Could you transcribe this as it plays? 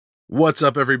What's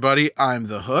up, everybody? I'm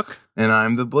the Hook. And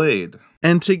I'm the Blade.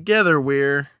 And together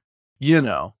we're,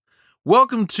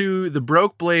 welcome to the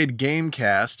Broke Blade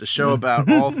Gamecast, a show about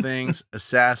all things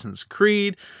Assassin's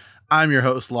Creed. I'm your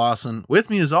host, Lawson. With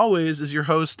me, as always, is your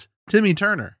host, Timmy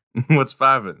Turner. What's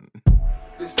vibin'?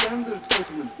 The standard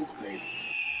Ottoman Hookblade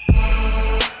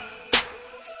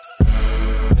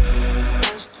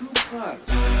has two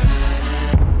parts.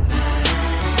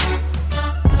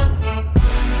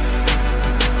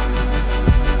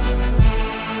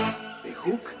 The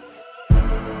hook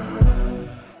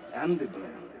and the blade.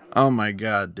 Oh my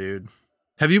god, dude.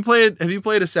 Have you played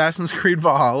Assassin's Creed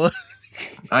Valhalla?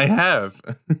 I have.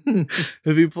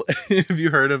 Have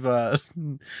you heard of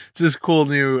it's this cool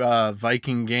new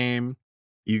Viking game?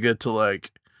 You get to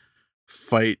like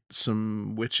fight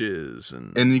some witches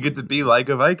and you get to be like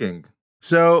a Viking.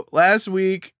 So last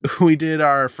week we did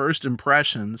our first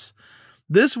impressions.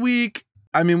 This week,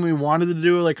 I mean, we wanted to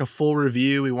do like a full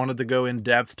review. We wanted to go in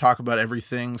depth, talk about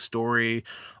everything, story,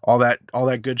 all that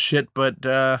good shit. But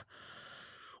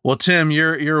well, Tim,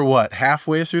 you're what,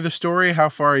 halfway through the story? How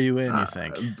far are you in, you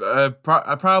think?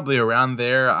 Probably around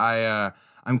there.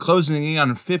 I'm closing in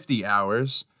on 50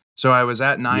 hours. So I was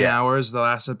at 9 hours the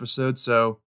last episode.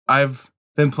 So I've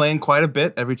been playing quite a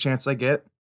bit every chance I get.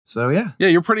 So yeah. Yeah,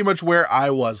 you're pretty much where I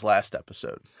was last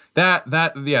episode.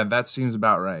 That seems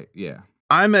about right. Yeah.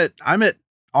 I'm at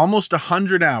almost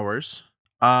 100 hours.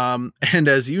 And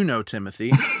as you know,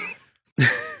 Timothy,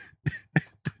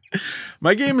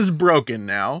 my game is broken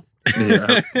now.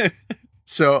 Yeah.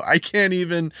 So I can't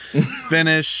even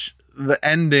finish the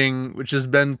ending, which has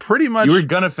been pretty much. You were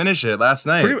gonna finish it last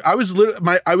night.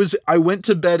 I went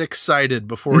to bed excited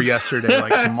before yesterday.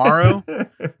 Like, tomorrow,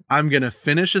 I'm gonna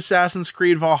finish Assassin's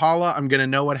Creed Valhalla. I'm gonna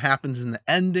know what happens in the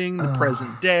ending, the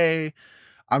present day.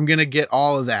 I'm gonna get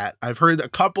all of that. I've heard a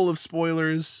couple of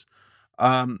spoilers,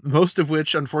 most of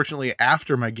which, unfortunately,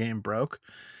 after my game broke,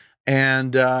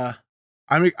 and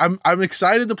I'm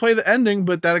excited to play the ending,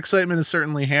 but that excitement is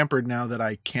certainly hampered now that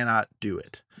I cannot do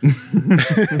it.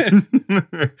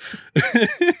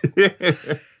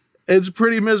 It's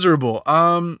pretty miserable.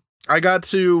 I got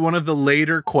to one of the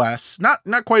later quests, not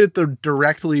quite at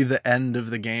directly the end of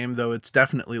the game, though it's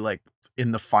definitely like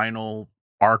in the final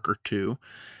arc or two.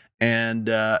 And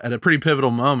at a pretty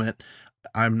pivotal moment,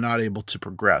 I'm not able to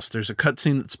progress. There's a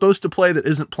cutscene that's supposed to play that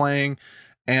isn't playing,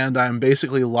 and I'm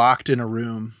basically locked in a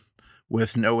room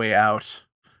with no way out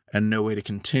and no way to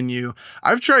continue.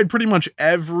 I've tried pretty much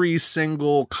every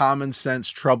single common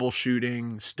sense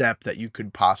troubleshooting step that you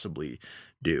could possibly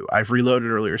do. I've reloaded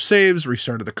earlier saves,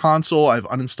 restarted the console, I've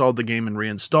uninstalled the game and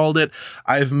reinstalled it.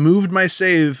 I've moved my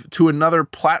save to another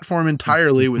platform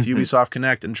entirely with Ubisoft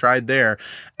Connect and tried there,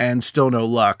 and still no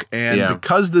luck. And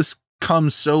because this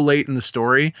comes so late in the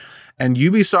story, and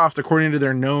Ubisoft, according to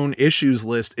their known issues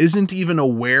list, isn't even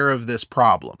aware of this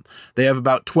problem. They have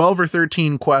about 12 or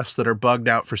 13 quests that are bugged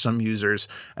out for some users,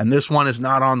 and this one is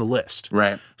not on the list.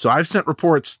 Right. So I've sent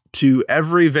reports to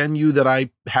every venue that I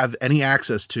have any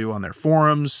access to on their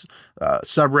forums,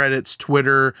 subreddits,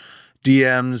 Twitter,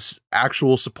 DMs,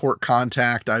 actual support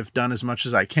contact. I've done as much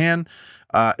as I can.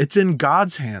 It's in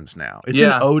God's hands now. It's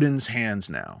in Odin's hands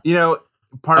now. You know,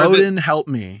 Odin, help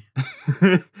me.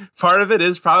 Part of it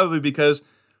is probably because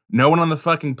no one on the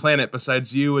fucking planet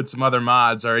besides you and some other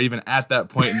mods are even at that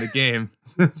point in the game.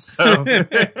 So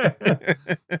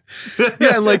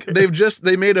yeah, and like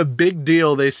they made a big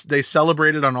deal. They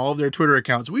celebrated on all of their Twitter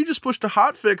accounts. We just pushed a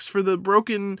hotfix for the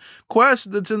broken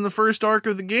quest that's in the first arc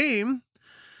of the game.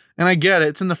 And I get it,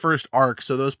 it's in the first arc,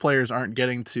 so those players aren't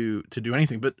getting to do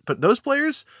anything. But those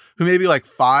players who may be like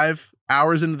 5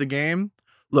 hours into the game,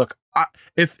 look,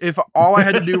 if all I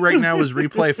had to do right now was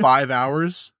replay 5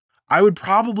 hours, I would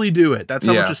probably do it. That's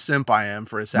how much a simp I am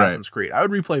for Assassin's Creed. I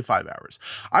would replay 5 hours.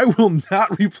 I will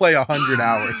not replay 100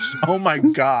 hours. Oh my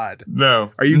God.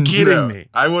 No. Are you kidding me?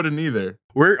 I wouldn't either.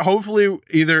 We're hopefully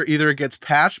either it gets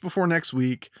patched before next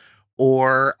week,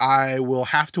 or I will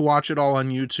have to watch it all on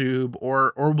YouTube,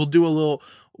 or we'll do a little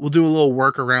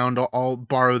workaround. I'll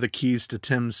borrow the keys to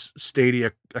Tim's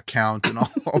Stadia account and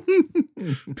I'll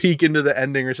peek into the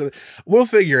ending or something. We'll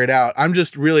figure it out. I'm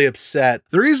just really upset.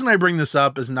 The reason I bring this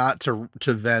up is not to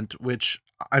vent, which,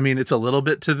 I mean, it's a little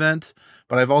bit to vent,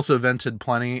 but I've also vented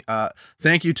plenty.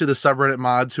 Thank you to the subreddit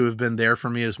mods who have been there for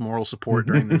me as moral support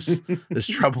during this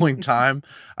troubling time.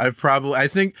 I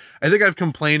think I've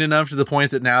complained enough to the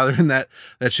point that now they're in that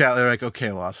chat. They're like,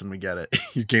 okay, Lawson, we get it.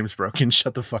 Your game's broken.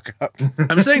 Shut the fuck up.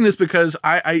 I'm saying this because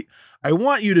I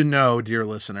want you to know, dear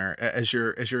listener, as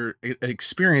you're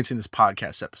experiencing this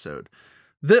podcast episode,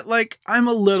 that like I'm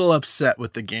a little upset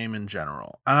with the game in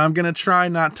general, and I'm gonna try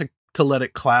not to let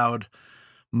it cloud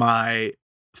my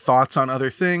thoughts on other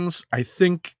things, I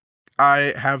think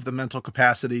I have the mental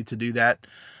capacity to do that.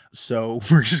 So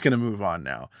we're just going to move on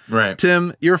now. Right.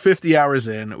 Tim, you're 50 hours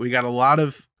in. We got a lot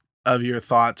of your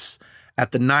thoughts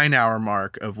at the 9-hour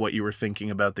mark of what you were thinking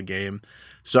about the game.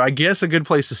 So I guess a good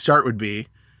place to start would be,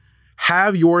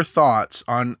 have your thoughts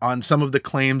on some of the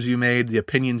claims you made, the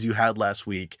opinions you had last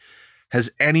week.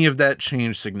 Has any of that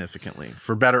changed significantly,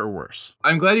 for better or worse?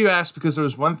 I'm glad you asked, because there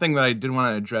was one thing that I did want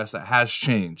to address that has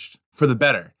changed for the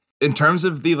better. In terms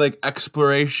of the like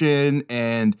exploration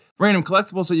and random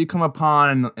collectibles that you come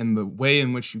upon and the way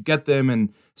in which you get them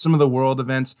and some of the world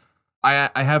events, I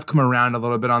have come around a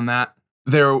little bit on that.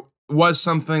 There was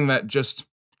something that just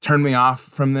turned me off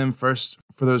from them for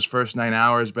those first 9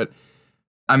 hours, but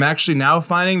I'm actually now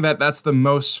finding that that's the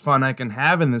most fun I can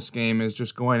have in this game, is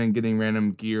just going and getting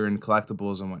random gear and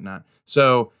collectibles and whatnot.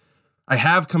 So I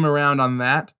have come around on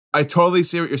that. I totally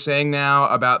see what you're saying now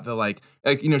about the like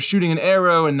shooting an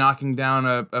arrow and knocking down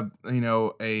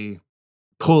a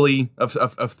pulley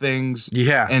of things,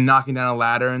 and knocking down a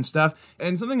ladder and stuff.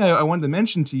 And something I wanted to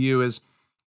mention to you is,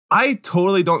 I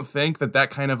totally don't think that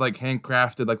kind of like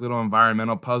handcrafted like little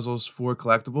environmental puzzles for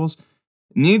collectibles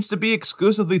needs to be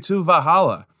exclusively to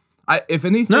Valhalla. If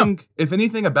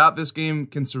anything about this game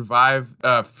can survive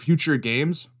future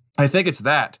games, I think it's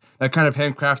that kind of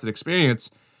handcrafted experience.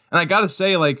 And I gotta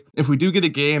say, like, if we do get a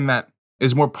game that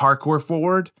is more parkour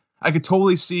forward, I could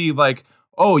totally see like,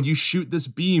 oh, you shoot this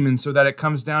beam and so that it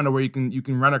comes down to where you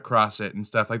can run across it and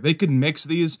stuff. Like, they could mix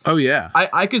these. Oh yeah.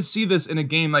 I could see this in a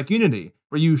game like Unity,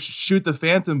 where you shoot the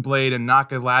Phantom Blade and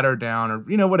knock a ladder down,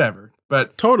 or whatever.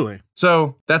 But totally.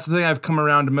 So that's the thing I've come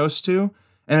around most to,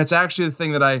 and it's actually the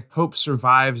thing that I hope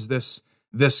survives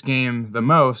this game the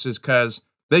most, is because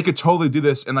they could totally do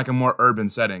this in like a more urban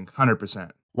setting.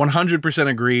 100%. 100%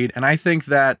 agreed. And I think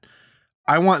that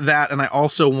I want that, and I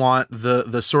also want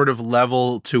the sort of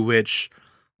level to which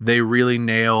they really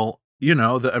nail,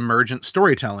 the emergent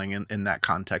storytelling in that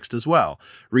context as well.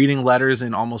 Reading letters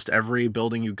in almost every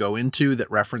building you go into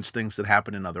that reference things that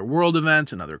happen in other world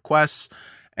events and other quests.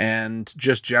 And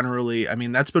just generally, I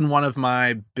mean, that's been one of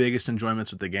my biggest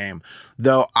enjoyments with the game.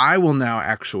 Though I will now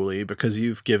actually, because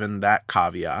you've given that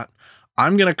caveat,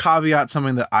 I'm going to caveat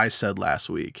something that I said last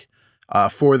week,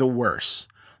 for the worse.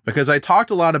 Because I talked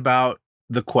a lot about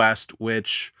the quest,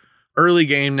 which early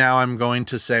game now I'm going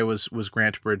to say was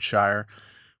Grantbridge Shire,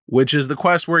 which is the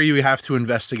quest where you have to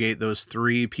investigate those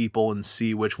 3 people and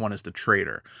see which one is the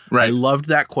traitor. Right. I loved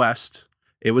that quest.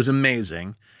 It was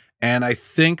amazing. And I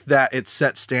think that it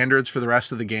set standards for the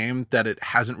rest of the game that it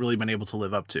hasn't really been able to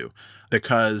live up to,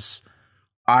 because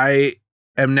I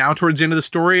am now towards the end of the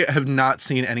story. I have not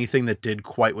seen anything that did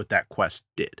quite what that quest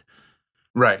did.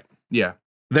 Right. Yeah.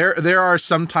 There are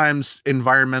sometimes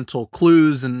environmental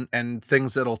clues and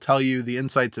things that'll tell you the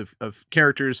insights of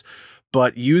characters,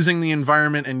 but using the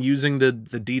environment and using the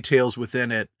details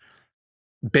within it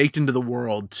baked into the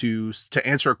world to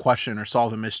answer a question or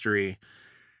solve a mystery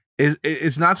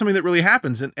is not something that really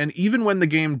happens. And even when the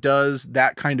game does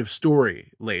that kind of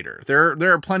story later,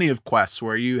 there are plenty of quests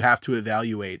where you have to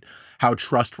evaluate how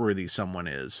trustworthy someone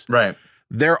is. Right.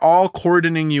 They're all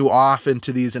cordoning you off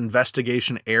into these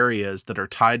investigation areas that are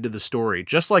tied to the story,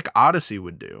 just like Odyssey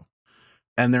would do.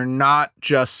 And they're not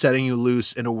just setting you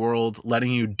loose in a world,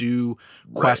 letting you do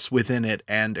quests within it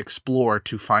and explore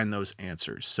to find those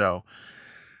answers. So,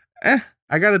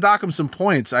 I got to dock them some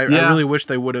points. I really wish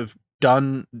they would have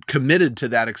committed to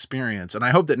that experience. And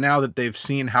I hope that now that they've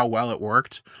seen how well it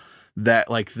worked,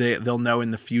 that like they'll know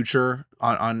in the future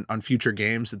on future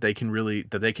games that they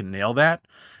can nail that.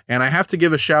 And I have to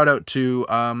give a shout out to,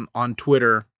 on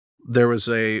Twitter, there was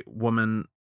a woman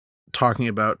talking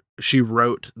about, she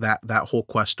wrote that whole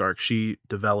quest arc. She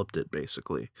developed it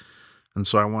basically. And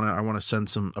so I want to send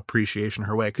some appreciation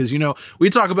her way. Cause we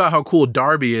talk about how cool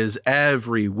Darby is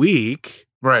every week.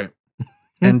 Right.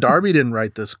 And Darby didn't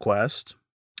write this quest.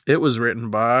 It was written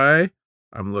by,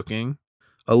 I'm looking,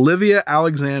 Olivia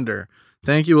Alexander.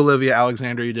 Thank you, Olivia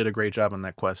Alexander. You did a great job on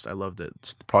that quest. I loved it.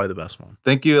 It's probably the best one.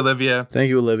 Thank you, Olivia. Thank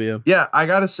you, Olivia. Yeah, I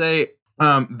gotta say,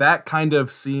 that kind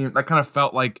of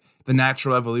felt like the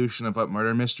natural evolution of what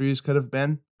murder mysteries could have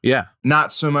been. Yeah.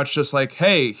 Not so much just like,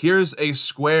 hey, here's a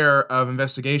square of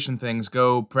investigation things.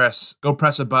 Go press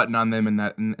a button on them and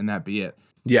that be it.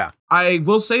 Yeah. I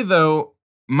will say though,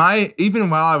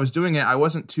 even while I was doing it, I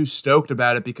wasn't too stoked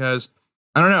about it because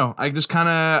I don't know. I just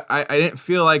I didn't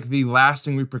feel like the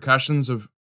lasting repercussions of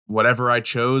whatever I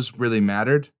chose really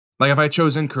mattered. Like if I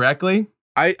chose incorrectly.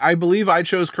 I believe I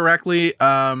chose correctly.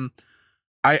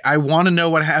 I want to know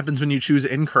what happens when you choose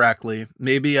incorrectly.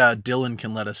 Maybe Dylan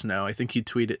can let us know. I think he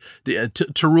tweeted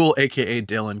to rule, aka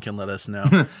Dylan, can let us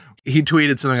know. He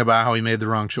tweeted something about how he made the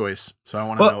wrong choice. So I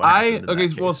want to know what happened in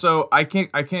that case. So I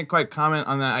can't quite comment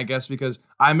on that, I guess, because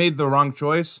I made the wrong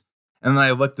choice and then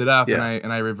I looked it up and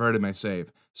I reverted my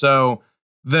save. So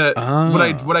what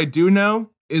I do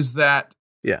know is that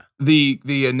the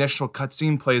initial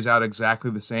cutscene plays out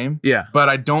exactly the same. Yeah. But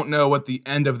I don't know what the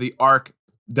end of the arc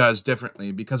does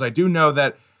differently, because I do know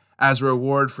that as a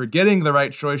reward for getting the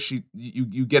right choice,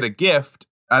 you get a gift.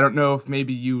 I don't know if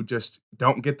maybe you just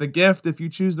don't get the gift if you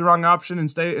choose the wrong option and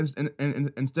stay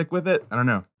and stick with it. I don't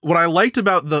know. What I liked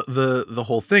about the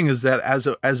whole thing is that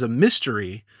as a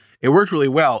mystery, it worked really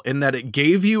well in that it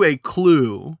gave you a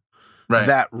clue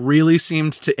that really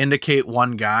seemed to indicate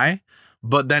one guy.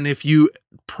 But then if you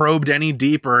probed any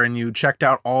deeper and you checked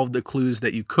out all of the clues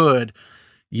that you could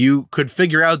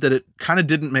figure out that it kind of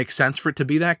didn't make sense for it to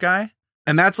be that guy.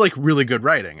 And that's like really good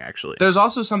writing, actually. There's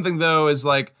also something, though, is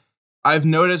like, I've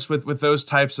noticed with those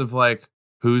types of like,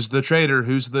 who's the traitor,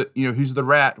 who's the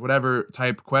rat, whatever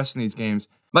type quests in these games.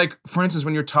 Like, for instance,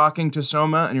 when you're talking to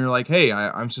Soma and you're like, hey,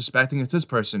 I'm suspecting it's this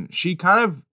person, she kind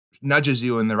of nudges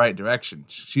you in the right direction.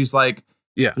 She's like,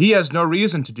 yeah, he has no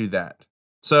reason to do that.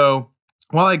 So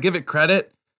while I give it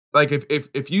credit, like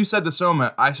if you said to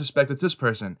Soma, I suspect it's this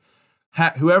person,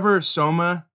 whoever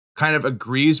Soma kind of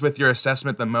agrees with your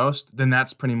assessment the most, then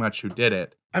that's pretty much who did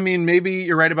it. I mean, maybe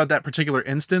you're right about that particular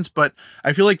instance, but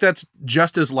I feel like that's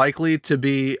just as likely to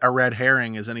be a red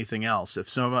herring as anything else. If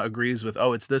Soma agrees with,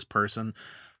 oh, it's this person.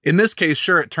 In this case,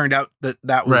 sure, it turned out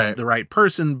that was the right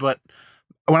person, but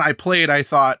when I played, I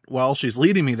thought, well, she's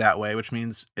leading me that way, which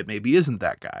means it maybe isn't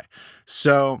that guy.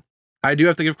 So I do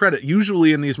have to give credit.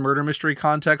 Usually in these murder mystery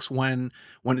contexts, when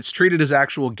it's treated as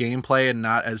actual gameplay and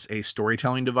not as a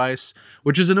storytelling device,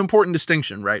 which is an important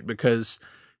distinction, right? Because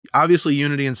obviously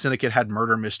Unity and Syndicate had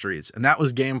murder mysteries, and that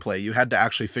was gameplay. You had to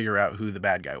actually figure out who the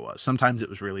bad guy was. Sometimes it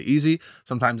was really easy.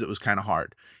 Sometimes it was kind of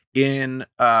hard. In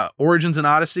Origins and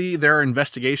Odyssey, there are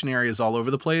investigation areas all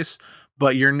over the place,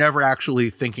 but you're never actually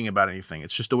thinking about anything.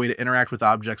 It's just a way to interact with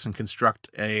objects and construct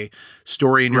a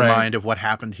story in your mind of what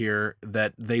happened here,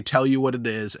 that they tell you what it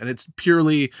is. And it's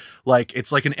purely like,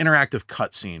 it's like an interactive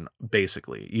cutscene,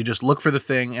 basically. You just look for the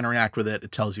thing, interact with it.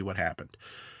 It tells you what happened.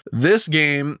 This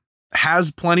game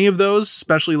has plenty of those,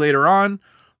 especially later on.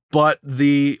 But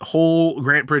the whole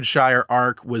Grant Bridge Shire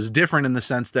arc was different in the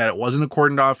sense that it wasn't a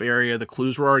cordoned off area. The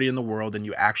clues were already in the world and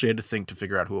you actually had to think to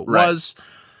figure out who it was.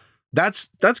 That's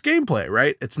gameplay,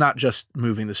 right? It's not just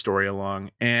moving the story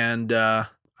along. And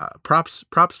props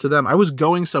to them. I was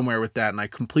going somewhere with that and I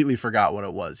completely forgot what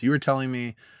it was. You were telling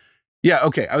me, yeah,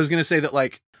 okay. I was going to say that,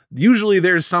 like, usually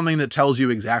there's something that tells you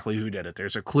exactly who did it.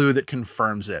 There's a clue that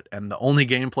confirms it. And the only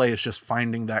gameplay is just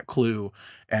finding that clue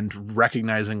and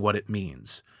recognizing what it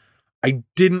means. I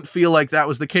didn't feel like that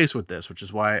was the case with this, which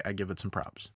is why I give it some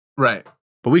props. Right.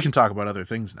 But we can talk about other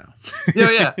things now.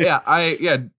 Yeah.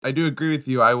 I do agree with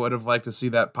you. I would have liked to see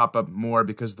that pop up more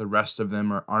because the rest of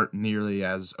them aren't nearly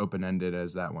as open-ended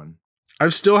as that one.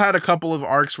 I've still had a couple of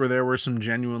arcs where there were some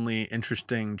genuinely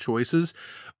interesting choices,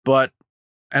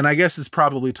 and I guess it's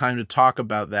probably time to talk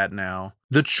about that now.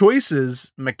 The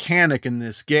choices mechanic in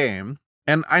this game,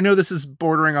 and I know this is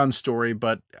bordering on story,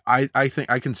 but I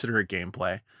think I consider it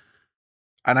gameplay.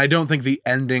 And I don't think the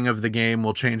ending of the game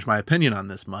will change my opinion on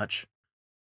this much.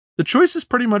 The choices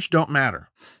pretty much don't matter.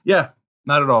 Yeah,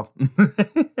 not at all.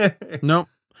 Nope.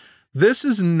 This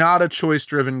is not a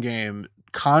choice-driven game,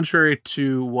 contrary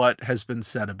to what has been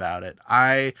said about it.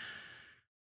 And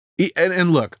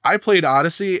look, I played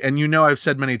Odyssey, and you know I've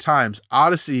said many times,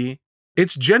 Odyssey,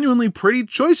 it's genuinely pretty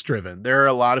choice-driven. There are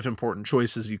a lot of important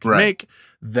choices you can make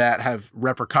that have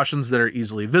repercussions that are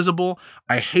easily visible.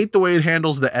 I hate the way it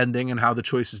handles the ending and how the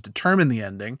choices determine the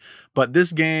ending. But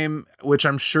this game, which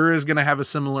I'm sure is going to have a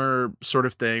similar sort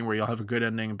of thing where you'll have a good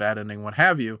ending, bad ending, what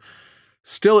have you,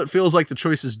 still it feels like the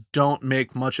choices don't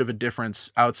make much of a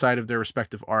difference outside of their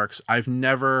respective arcs. I've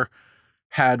never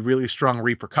had really strong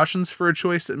repercussions for a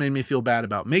choice that made me feel bad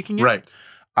about making it. Right.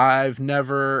 I've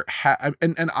never had,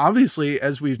 and obviously,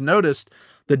 as we've noticed,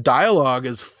 the dialogue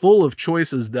is full of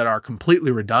choices that are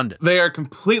completely redundant. They are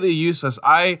completely useless.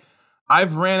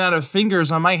 I've ran out of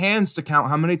fingers on my hands to count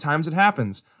how many times it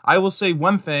happens. I will say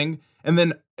one thing, and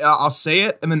then I'll say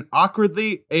it, and then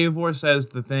awkwardly, Eivor says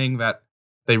the thing that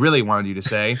they really wanted you to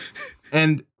say,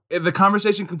 and the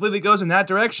conversation completely goes in that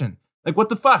direction. Like, what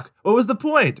the fuck? What was the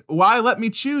point? Why let me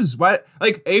choose? Why?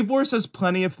 Like, Eivor says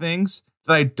plenty of things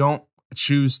that I don't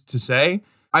choose to say.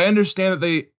 I understand that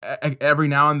they every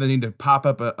now and then need to pop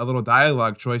up a little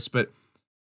dialogue choice, but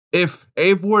if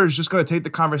Eivor is just going to take the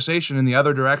conversation in the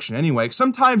other direction anyway,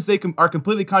 sometimes they are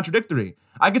completely contradictory.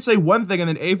 I could say one thing and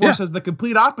then Eivor says the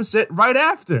complete opposite right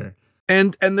after.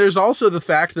 And there's also the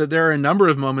fact that there are a number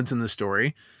of moments in the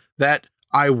story that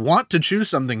I want to choose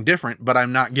something different, but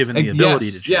I'm not given the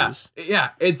ability to choose. Yeah.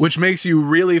 Which makes you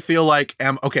really feel like,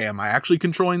 am I actually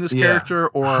controlling this character,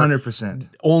 or 100%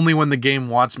 only when the game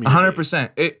wants me to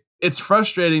 100%. It's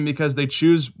frustrating because they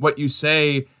choose what you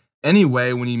say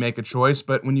anyway when you make a choice,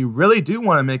 but when you really do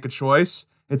want to make a choice,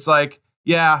 it's like,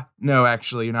 yeah, no,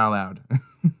 actually, you're not allowed.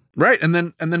 Right. And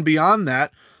then beyond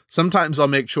that, sometimes I'll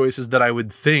make choices that I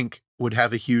would think would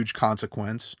have a huge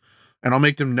consequence, and I'll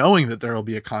make them knowing that there will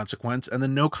be a consequence, and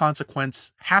then no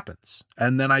consequence happens.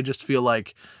 And then I just feel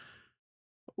like,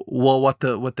 well, what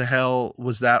the hell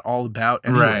was that all about?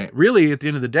 Anyway? Right. Really, at the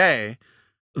end of the day,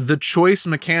 the choice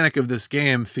mechanic of this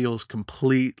game feels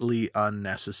completely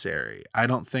unnecessary. I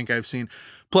don't think I've seen.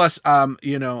 Plus,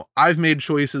 I've made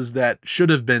choices that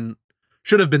should have been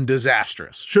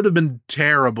disastrous, should have been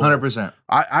terrible. 100%.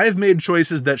 I've made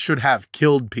choices that should have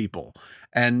killed people,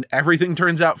 and everything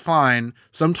turns out fine,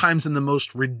 sometimes in the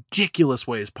most ridiculous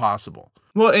ways possible.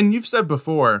 Well, and you've said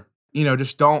before,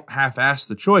 just don't half-ass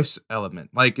the choice element.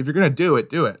 Like, if you're going to do it,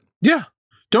 do it. Yeah.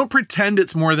 Don't pretend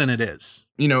it's more than it is.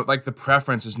 Like the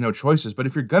preference is no choices. But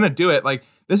if you're going to do it, like,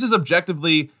 this is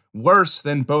objectively worse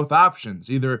than both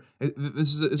options. Either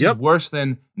this is worse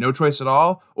than no choice at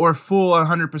all, or full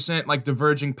 100% like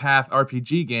diverging path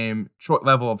RPG game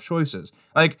level of choices.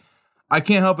 Like, I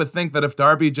can't help but think that if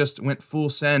Darby just went full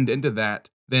send into that,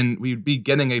 then we'd be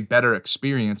getting a better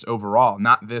experience overall,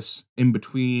 not this in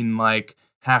between, like,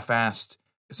 half-assed.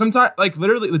 Sometimes, like,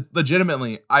 literally,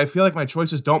 legitimately, I feel like my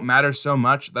choices don't matter so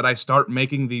much that I start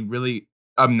making the really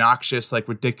obnoxious, like,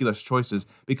 ridiculous choices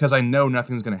because I know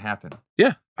nothing's going to happen.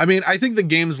 Yeah. I mean, I think the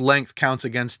game's length counts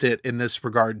against it in this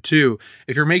regard, too.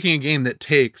 If you're making a game that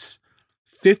takes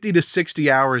 50 to 60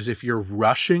 hours if you're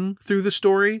rushing through the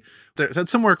story,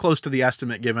 that's somewhere close to the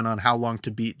estimate given on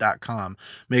howlongtobeat.com,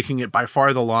 making it by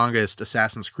far the longest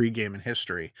Assassin's Creed game in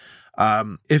history.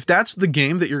 If that's the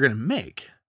game that you're going to make,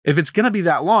 if it's going to be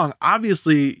that long,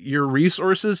 obviously your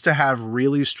resources to have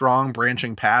really strong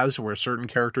branching paths where certain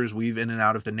characters weave in and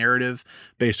out of the narrative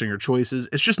based on your choices,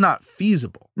 it's just not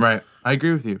feasible. Right. I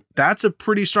agree with you. That's a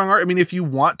pretty strong art. I mean, if you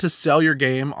want to sell your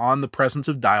game on the presence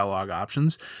of dialogue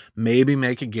options, maybe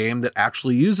make a game that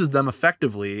actually uses them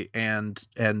effectively and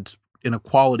in a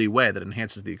quality way that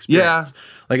enhances the experience.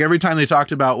 Yeah. Like every time they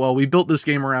talked about, well, we built this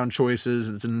game around choices,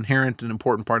 it's an inherent and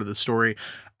important part of the story.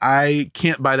 I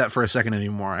can't buy that for a second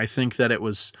anymore. I think that it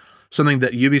was something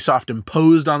that Ubisoft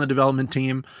imposed on the development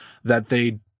team, that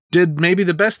they did maybe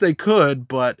the best they could,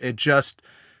 but it just,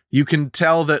 you can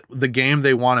tell that the game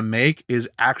they want to make is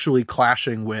actually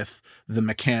clashing with the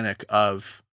mechanic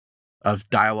of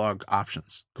dialogue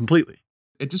options completely.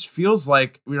 It just feels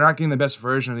like we're not getting the best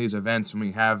version of these events when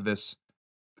we have this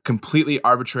completely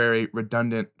arbitrary,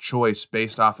 redundant choice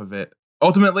based off of it.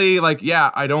 Ultimately, like,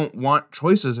 yeah, I don't want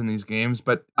choices in these games,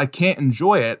 but I can't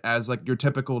enjoy it as like your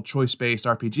typical choice-based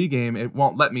RPG game. It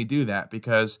won't let me do that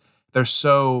because they're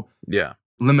so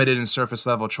limited in surface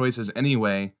level choices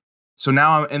anyway. So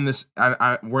now I'm in this,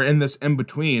 we're in this in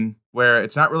between where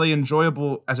it's not really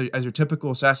enjoyable as your typical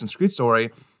Assassin's Creed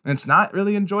story, and it's not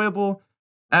really enjoyable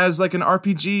as like an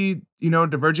RPG,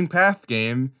 diverging path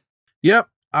game. Yep,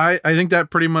 I think that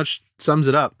pretty much sums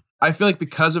it up. I feel like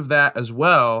because of that as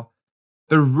well,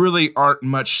 there really aren't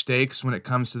much stakes when it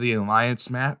comes to the alliance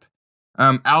map.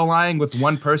 Allying with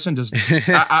one person doesn't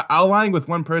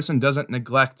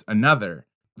neglect another.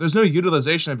 There's no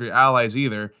utilization of your allies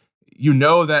either. You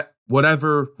know that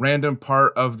whatever random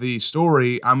part of the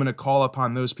story, I'm going to call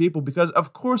upon those people because,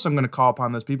 of course, I'm going to call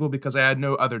upon those people because I had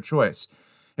no other choice.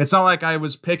 It's not like I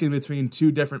was picking between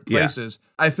two different places.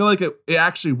 Yeah. I feel like it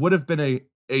actually would have been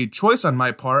a choice on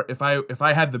my part if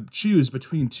I had to choose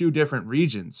between two different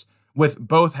regions, with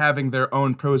both having their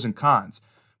own pros and cons.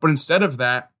 But instead of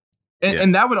that,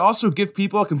 and that would also give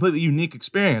people a completely unique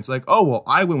experience. Like, oh, well,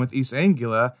 I went with East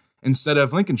Anglia instead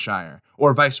of Lincolnshire,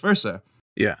 or vice versa.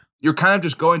 Yeah. You're kind of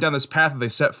just going down this path that they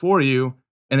set for you,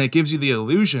 and it gives you the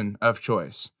illusion of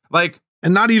choice. Like,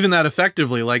 and not even that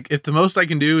effectively. Like, if the most I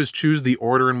can do is choose the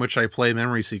order in which I play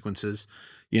memory sequences,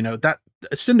 that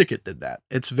Syndicate did that.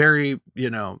 It's very,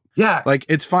 like,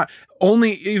 it's fine.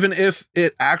 Only even if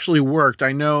it actually worked.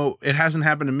 I know it hasn't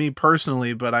happened to me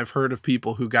personally, but I've heard of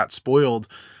people who got spoiled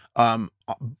on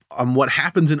what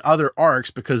happens in other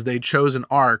arcs because they chose an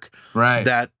arc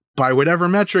that by whatever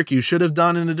metric you should have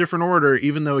done in a different order,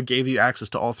 even though it gave you access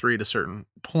to all three at a certain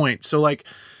point. So like,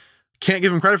 can't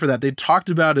give them credit for that. They talked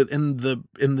about it in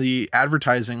the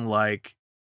advertising like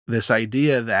this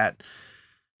idea that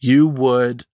you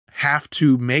would have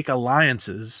to make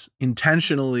alliances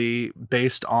intentionally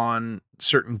based on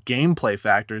certain gameplay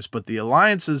factors, but the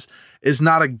alliances is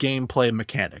not a gameplay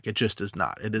mechanic. It just is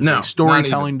not. It is a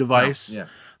storytelling device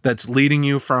that's leading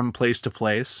you from place to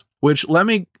place, which let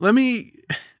me let me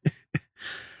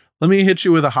hit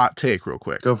you with a hot take real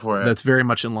quick. Go for it. That's very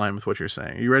much in line with what you're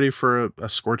saying. Are you ready for a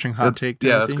scorching hot take, Timothy?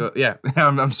 Yeah, let's go. Yeah,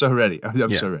 I'm so ready.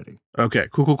 I'm so ready. Okay,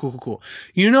 cool.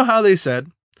 You know how they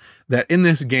said that in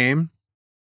this game,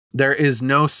 there is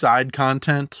no side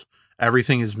content.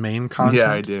 Everything is main content.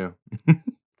 Yeah, I do.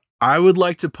 I would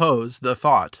like to pose the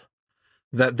thought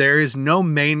that there is no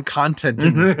main content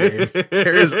in this game.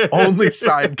 There is only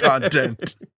side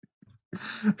content.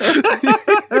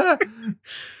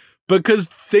 Because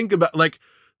think about, like,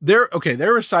 there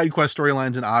were side quest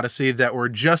storylines in Odyssey that were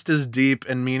just as deep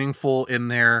and meaningful in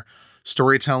their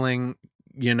storytelling,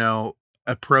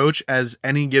 approach as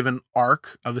any given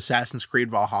arc of Assassin's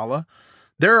Creed Valhalla.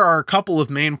 There are a couple of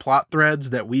main plot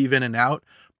threads that weave in and out,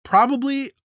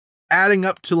 probably adding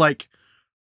up to like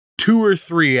 2 or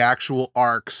 3 actual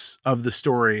arcs of the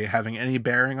story having any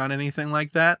bearing on anything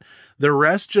like that. The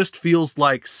rest just feels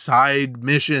like side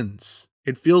missions.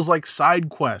 It feels like side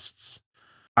quests.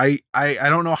 I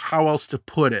don't know how else to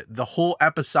put it. The whole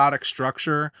episodic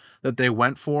structure that they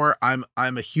went for, I'm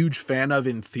a huge fan of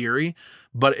in theory,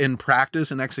 but in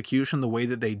practice and execution, the way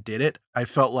that they did it, I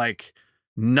felt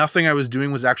nothing I was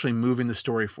doing was actually moving the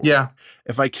story forward. Yeah.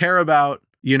 If I care about,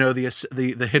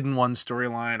 the Hidden One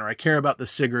storyline, or I care about the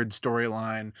Sigurd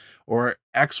storyline, or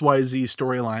XYZ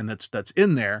storyline that's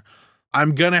in there,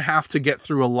 I'm going to have to get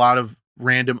through a lot of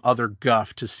random other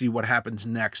guff to see what happens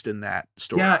next in that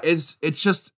story. Yeah, it's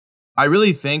just, I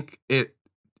really think it's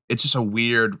just a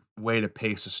weird way to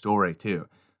pace a story too.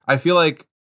 I feel like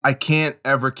I can't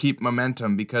ever keep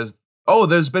momentum because,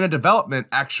 there's been a development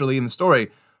actually in the story.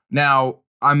 Now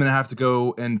I'm going to have to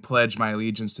go and pledge my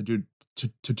allegiance to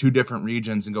 2 different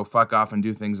regions and go fuck off and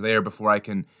do things there before I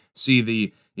can see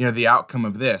the outcome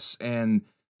of this. And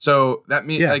so that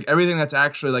means like everything that's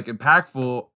actually like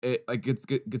impactful, it like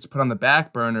gets put on the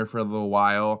back burner for a little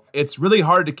while. It's really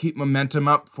hard to keep momentum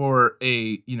up for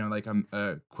a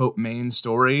quote main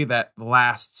story that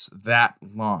lasts that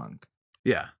long.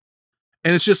 Yeah.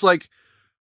 And it's just like,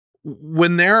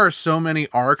 when there are so many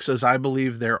arcs, as I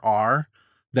believe there are,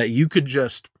 that you could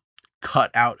just cut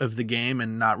out of the game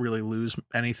and not really lose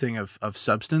anything of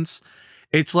substance.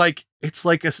 It's like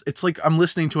I'm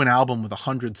listening to an album with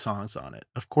 100 songs on it.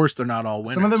 Of course, they're not all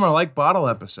winners. Some of them are like bottle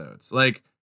episodes. Like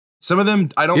some of them,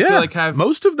 I don't feel like have.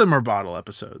 Most of them are bottle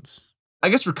episodes. I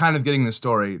guess we're kind of getting the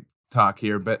story talk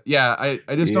here, but yeah,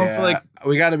 I just don't feel like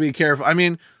we got to be careful. I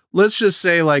mean, let's just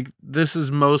say this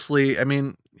is mostly. I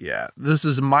mean, this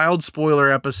is a mild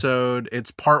spoiler episode.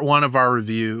 It's part 1 of our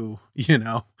review.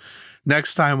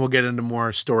 Next time we'll get into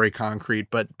more story concrete,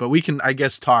 but we can, I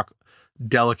guess, talk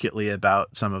delicately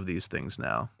about some of these things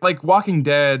now. Like Walking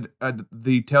Dead,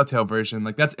 the Telltale version,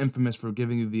 like that's infamous for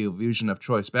giving you the illusion of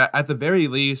choice. But at the very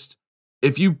least,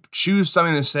 if you choose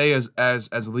something to say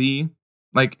as Lee,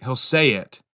 like he'll say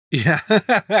it. Yeah.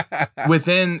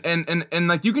 Within and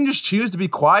like you can just choose to be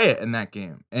quiet in that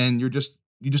game, and you just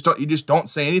don't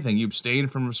say anything. You abstain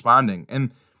from responding,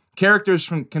 and characters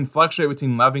can fluctuate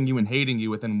between loving you and hating you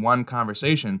within one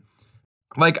conversation.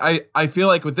 Like, I feel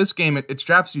like with this game, it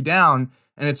straps you down,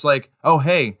 and it's like, oh,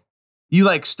 hey, you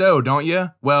like Stowe, don't you?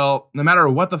 Well, no matter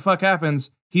what the fuck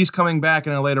happens, he's coming back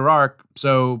in a later arc,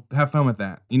 so have fun with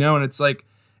that. And it's like,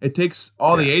 it takes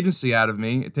all the agency out of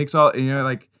me. It takes all,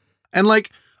 And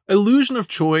illusion of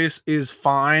choice is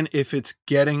fine if it's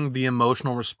getting the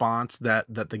emotional response that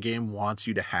the game wants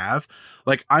you to have.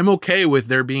 Like, I'm okay with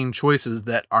there being choices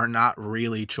that are not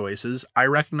really choices. I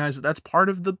recognize that that's part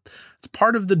of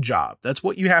the job. That's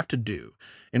what you have to do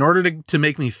in order to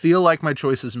make me feel like my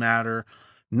choices matter.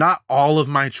 Not all of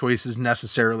my choices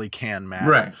necessarily can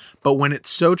matter. Right. But when it's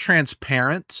so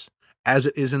transparent as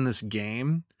it is in this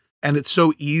game, and it's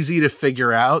so easy to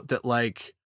figure out that,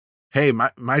 like, hey,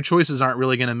 my choices aren't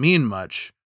really going to mean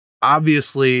much.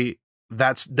 Obviously,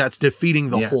 that's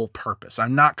defeating the whole purpose.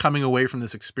 I'm not coming away from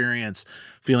this experience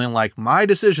feeling like my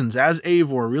decisions as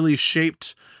Eivor really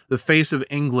shaped the face of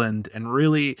England and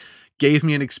really gave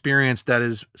me an experience that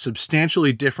is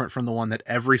substantially different from the one that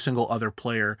every single other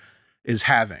player is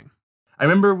having. I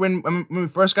remember when we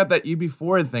first got that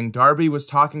UB4 thing, Darby was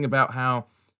talking about how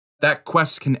that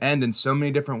quest can end in so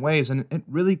many different ways, and it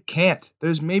really can't.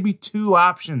 There's maybe 2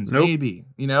 options, maybe.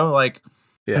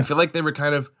 I feel like they were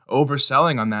kind of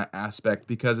overselling on that aspect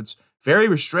because it's very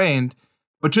restrained,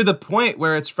 but to the point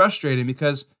where it's frustrating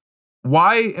because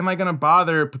why am I going to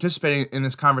bother participating in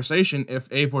this conversation if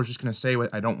Eivor is just going to say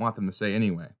what I don't want them to say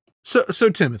anyway? So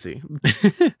Timothy,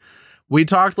 we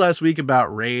talked last week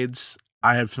about raids.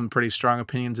 I had some pretty strong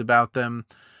opinions about them.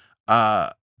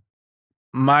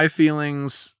 My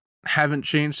feelings haven't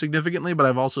changed significantly, but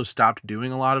I've also stopped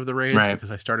doing a lot of the raids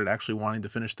because I started actually wanting to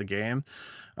finish the game,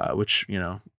 which, you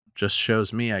know, just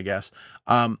shows me, I guess.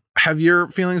 Have your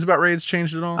feelings about raids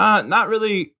changed at all? Not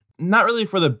really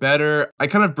for the better. I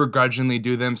kind of begrudgingly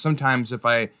do them. Sometimes if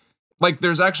I, like,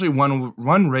 there's actually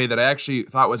one raid that I actually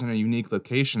thought was in a unique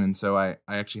location, and so I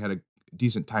actually had a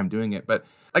decent time doing it. But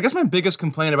I guess my biggest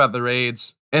complaint about the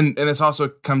raids, and this also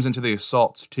comes into the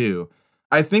assaults too,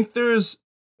 I think it's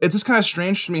just kind of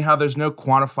strange to me how there's no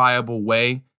quantifiable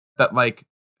way that, like,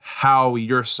 how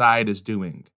your side is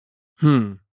doing.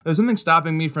 There's nothing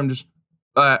stopping me from just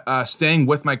staying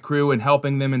with my crew and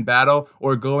helping them in battle,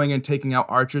 or going and taking out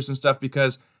archers and stuff,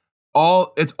 because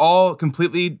it's all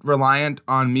completely reliant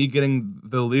on me getting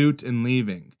the loot and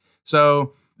leaving.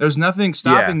 So there's nothing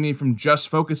stopping me from just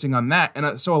focusing on that.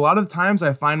 And so a lot of the times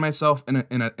I find myself in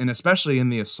especially in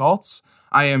the assaults,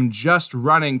 I am just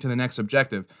running to the next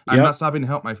objective. I'm not stopping to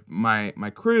help my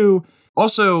crew.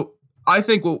 Also, I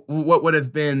think what would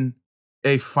have been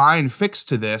a fine fix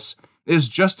to this is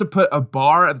just to put a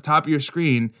bar at the top of your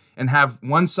screen and have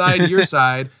one side your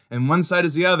side and one side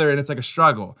is the other, and it's like a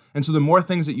struggle. And so the more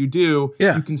things that you do,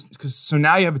 you can, so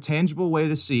now you have a tangible way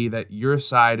to see that your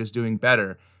side is doing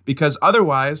better, because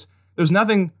otherwise there's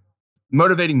nothing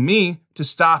motivating me to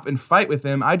stop and fight with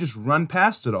them. I just run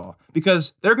past it all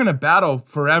because they're going to battle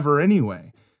forever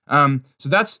anyway. So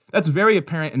that's very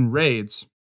apparent in raids.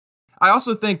 I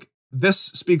also think this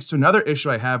speaks to another issue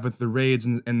I have with the raids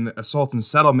and the assault and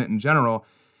settlement in general.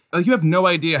 Like, you have no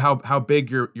idea how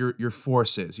big your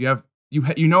force is.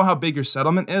 You know how big your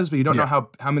settlement is, but you don't know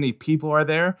how many people are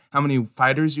there, how many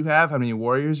fighters you have, how many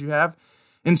warriors you have.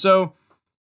 And so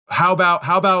how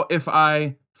about if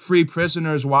I free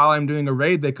prisoners while I'm doing a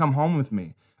raid, they come home with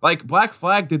me? Like, Black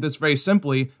Flag did this very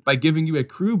simply by giving you a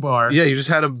crew bar. Yeah, you just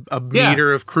had a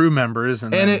meter of crew members,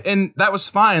 and that was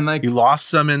fine. Like, you lost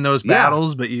some in those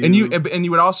battles, but you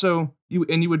would also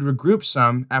regroup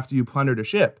some after you plundered a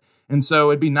ship. And so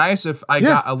it'd be nice if I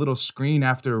got a little screen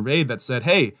after a raid that said,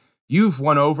 "Hey, you've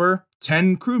won over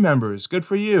 10 crew members. Good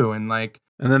for you." And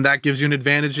then that gives you an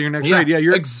advantage in your next raid. Yeah,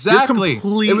 you're exactly. You're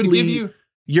completely, it would give you.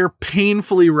 You're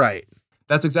painfully right.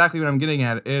 That's exactly what I'm getting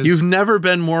at. Is you've never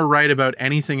been more right about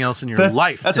anything else in your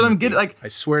life. That's what I'm getting. Like, I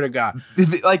swear to God.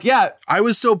 Like, yeah, I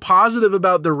was so positive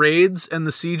about the raids and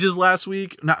the sieges last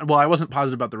week. I wasn't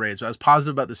positive about the raids, but I was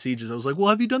positive about the sieges. I was like, well,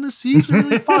 have you done the siege? It's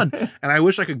really fun. And I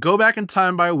wish I could go back in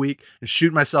time by a week and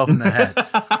shoot myself in the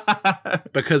head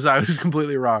because I was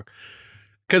completely wrong.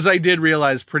 Because I did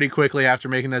realize pretty quickly after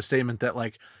making that statement that,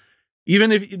 like,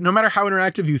 even if, no matter how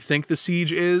interactive you think the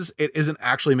siege is, it isn't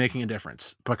actually making a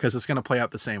difference because it's going to play out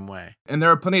the same way. And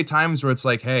there are plenty of times where it's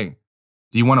like, hey,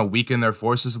 do you want to weaken their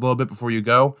forces a little bit before you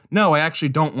go? No, I actually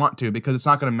don't want to, because it's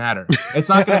not going to matter. It's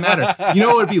not going to matter. You know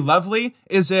what would be lovely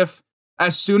is if,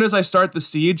 as soon as I start the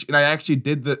siege and I actually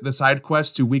did the side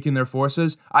quest to weaken their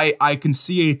forces, I can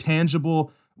see a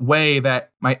tangible way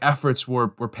that my efforts were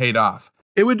paid off.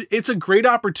 It's a great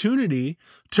opportunity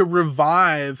to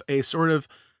revive a sort of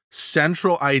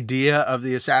central idea of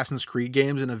the Assassin's Creed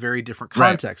games in a very different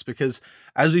context, because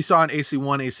as we saw in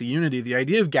AC1, AC Unity, the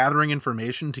idea of gathering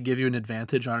information to give you an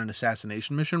advantage on an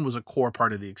assassination mission was a core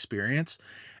part of the experience.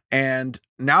 And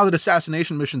now that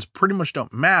assassination missions pretty much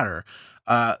don't matter,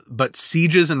 but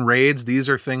sieges and raids, these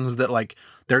are things that, like,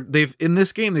 in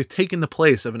this game, they've taken the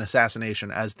place of an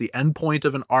assassination as the endpoint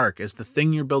of an arc, as the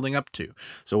thing you're building up to.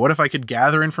 So what if I could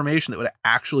gather information that would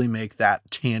actually make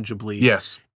that tangibly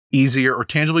easier or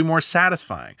tangibly more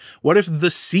satisfying? What if the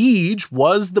siege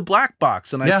was the black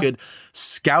box and I could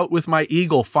scout with my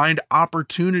eagle, find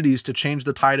opportunities to change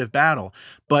the tide of battle?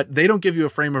 But they don't give you a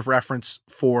frame of reference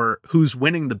for who's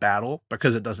winning the battle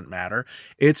because it doesn't matter.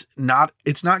 It's not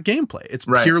gameplay. It's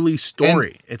purely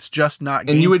story. It's just not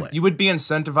gameplay. And you would be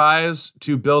incentivized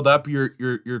to build up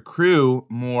your crew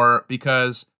more,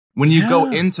 because when you go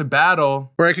into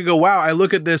battle, or I could go, wow, I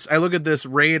look at this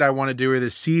raid I want to do, or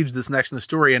this siege that's next in the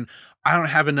story, and I don't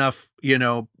have enough,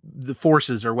 the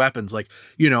forces or weapons. Like,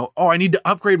 I need to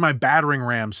upgrade my battering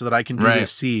ram so that I can do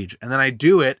this siege. And then I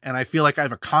do it, and I feel like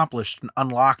I've accomplished and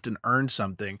unlocked and earned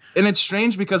something. And it's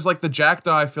strange because, like, the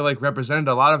Jackdaw, I feel like, represented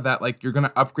a lot of that. Like, you're going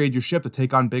to upgrade your ship to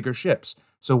take on bigger ships.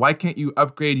 So why can't you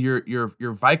upgrade your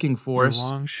Viking force, your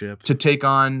long ship, to take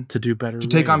on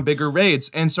take on bigger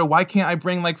raids? And so why can't I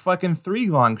bring, like, fucking 3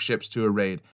 long ships to a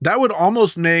raid? That would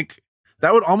almost make the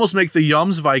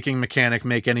Yums Viking mechanic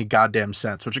make any goddamn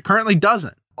sense, which it currently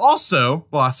doesn't. Also,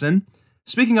 Lawson,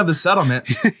 speaking of the settlement,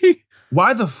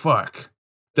 why the fuck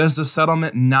does the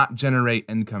settlement not generate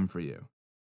income for you?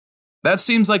 That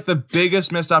seems like the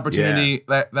biggest missed opportunity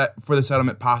that for the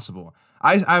settlement possible.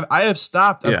 I have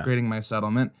stopped upgrading my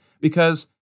settlement because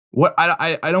what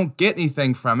I don't get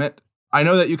anything from it. I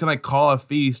know that you can like call a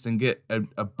feast and get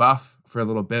a buff for a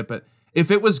little bit, but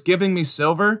if it was giving me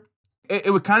silver,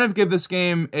 it would kind of give this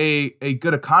game a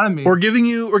good economy. Or giving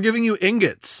you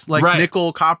ingots, like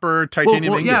nickel, copper,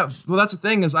 titanium ingots. Yeah. Well, that's the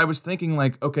thing is I was thinking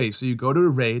like, okay, so you go to a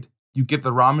raid, you get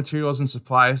the raw materials and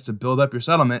supplies to build up your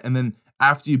settlement, and then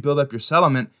after you build up your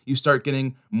settlement, you start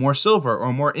getting more silver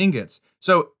or more ingots.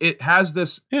 So it has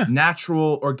this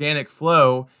natural organic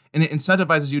flow, and it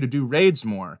incentivizes you to do raids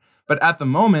more. But at the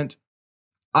moment,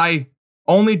 I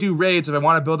only do raids if I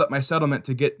want to build up my settlement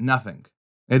to get nothing.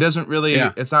 It doesn't really.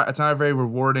 It's not a very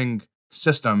rewarding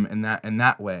system in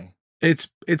that way. It's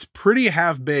pretty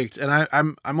half baked, and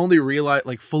I'm only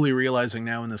fully realizing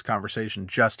now in this conversation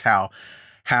just how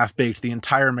half baked the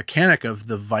entire mechanic of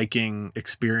the Viking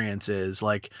experience is.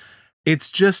 Like,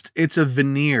 it's a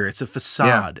veneer, it's a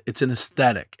facade, it's an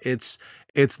aesthetic, it's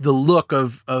the look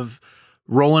of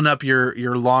rolling up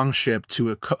your long ship to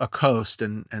a coast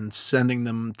and sending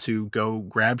them to go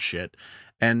grab shit,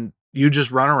 and you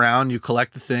just run around, you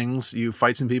collect the things, you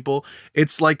fight some people.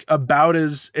 It's like about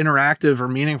as interactive or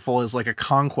meaningful as like a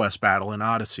conquest battle in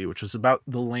Odyssey, which was about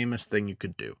the lamest thing you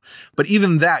could do. But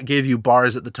even that gave you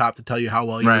bars at the top to tell you how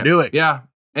well you were doing. Yeah.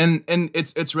 And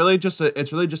it's really just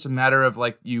a matter of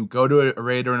like you go to a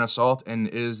raid or an assault, and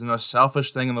it is the most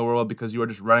selfish thing in the world because you are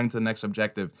just running to the next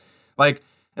objective. Like,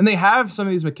 and they have some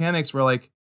of these mechanics where like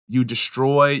you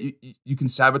destroy, you can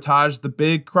sabotage the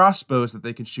big crossbows that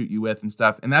they can shoot you with and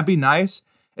stuff. And that'd be nice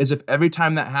as if every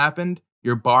time that happened,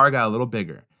 your bar got a little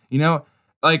bigger, you know,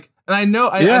 like, and I know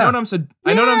what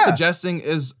I'm suggesting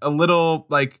is a little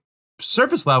like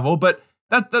surface level, but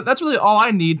that's really all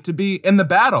I need to be in the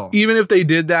battle. Even if they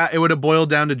did that, it would have boiled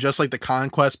down to just like the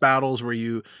conquest battles where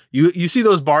you see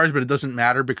those bars, but it doesn't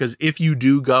matter because if you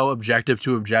do go objective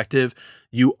to objective,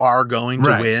 you are going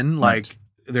to win. Like,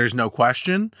 there's no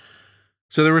question.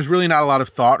 So there was really not a lot of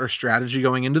thought or strategy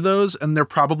going into those, and there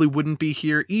probably wouldn't be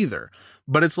here either.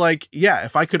 But it's like, yeah,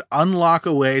 if I could unlock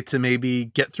a way to maybe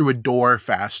get through a door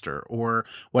faster or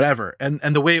whatever, and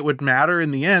the way it would matter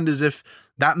in the end is if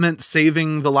that meant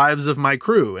saving the lives of my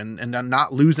crew and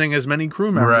not losing as many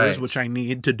crew members, which I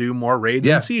need to do more raids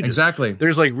and sieges. Exactly.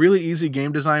 There's like really easy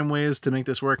game design ways to make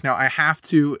this work. Now, I have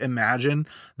to imagine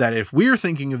that if we're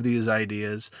thinking of these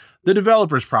ideas, the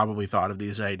developers probably thought of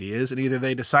these ideas, and either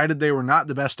they decided they were not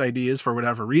the best ideas for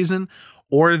whatever reason,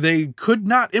 or they could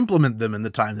not implement them in the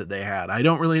time that they had. I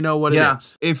don't really know what it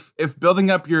is. If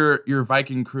building up your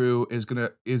Viking crew is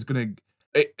gonna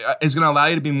allow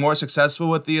you to be more successful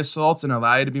with the assaults and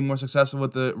allow you to be more successful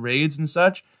with the raids and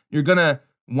such, you're gonna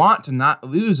want to not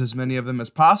lose as many of them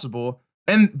as possible.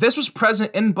 And this was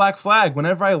present in Black Flag.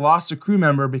 Whenever I lost a crew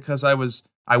member because I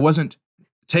wasn't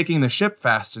taking the ship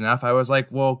fast enough, I was like,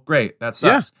 well, great, that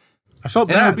sucks. Yeah, I felt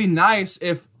bad. And it would be nice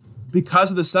if, because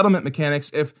of the settlement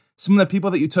mechanics, if some of the people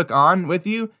that you took on with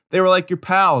you, they were like your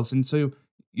pals, and so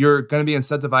you're going to be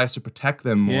incentivized to protect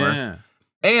them more. Yeah.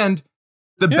 And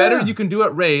the better you can do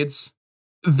at raids,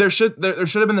 there should have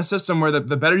been the system where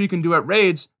the better you can do at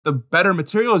raids, the better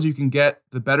materials you can get,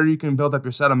 the better you can build up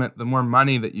your settlement, the more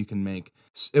money that you can make.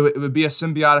 It would be a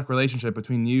symbiotic relationship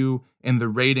between you and the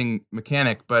raiding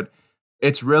mechanic, but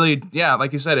it's really,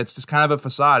 like you said, it's just kind of a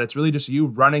facade. It's really just you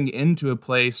running into a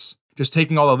place, just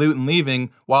taking all the loot and leaving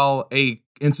while a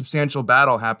insubstantial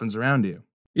battle happens around you.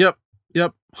 Yep,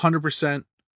 100%.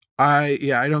 I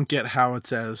don't get how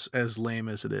it's as lame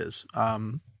as it is.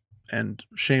 And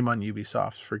shame on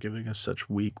Ubisoft for giving us such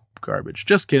weak garbage.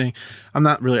 Just kidding. I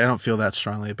don't feel that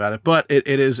strongly about it, but it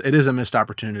is a missed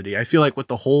opportunity. I feel like with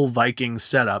the whole Viking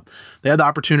setup, they had the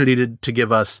opportunity to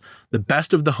give us the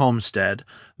best of the homestead,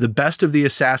 the best of the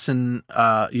assassin,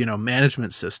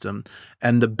 management system,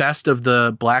 and the best of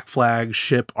the Black Flag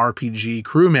ship RPG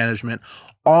crew management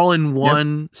all in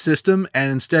one system.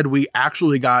 And instead we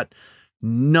actually got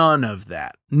none of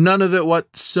that. None of it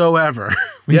whatsoever.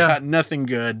 We got nothing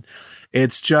good.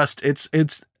 It's just,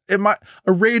 a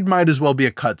raid might as well be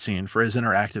a cutscene for as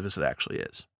interactive as it actually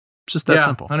is. It's just that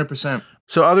simple. 100%.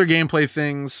 So other gameplay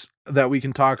things that we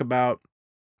can talk about.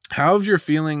 How have your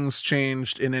feelings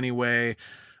changed in any way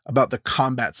about the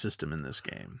combat system in this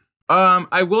game?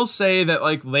 I will say that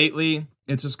like lately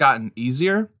it's just gotten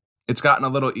easier. It's gotten a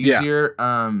little easier.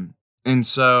 And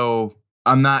so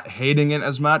I'm not hating it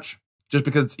as much. Just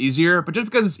because it's easier, but just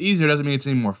because it's easier doesn't mean it's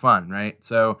any more fun, right?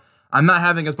 So I'm not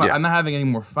having as much. I'm not having any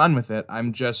more fun with it.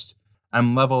 I'm just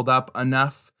I'm leveled up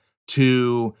enough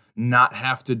to not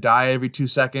have to die every 2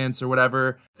 seconds or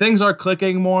whatever. Things are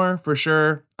clicking more for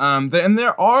sure. And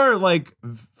there are like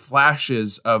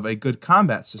flashes of a good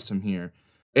combat system here.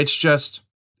 It's just,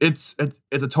 it's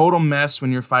a total mess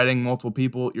when you're fighting multiple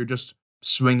people. You're just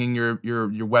swinging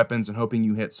your weapons and hoping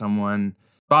you hit someone.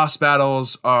 Boss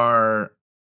battles are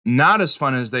not as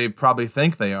fun as they probably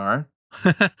think they are.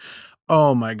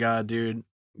 Oh my God, dude.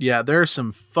 Yeah, there are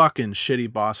some fucking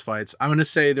shitty boss fights. I'm going to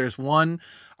say there's one.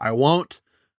 I won't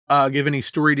give any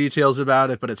story details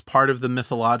about it, but it's part of the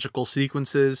mythological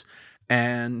sequences.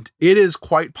 And it is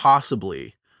quite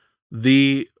possibly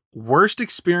the worst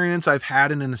experience I've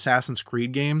had in an Assassin's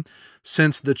Creed game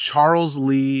since the Charles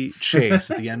Lee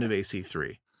chase at the end of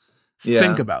AC3. Yeah.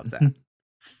 Think about that.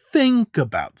 Think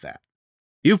about that.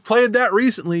 You've played that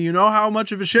recently. You know how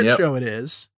much of a shit show it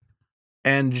is.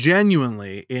 And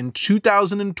genuinely, in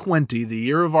 2020, the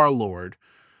year of our Lord,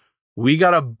 we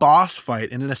got a boss fight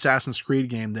in an Assassin's Creed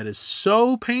game that is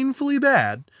so painfully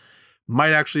bad,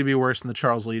 might actually be worse than the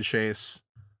Charles Lee chase.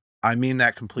 I mean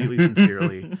that completely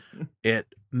sincerely. It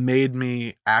made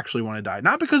me actually want to die.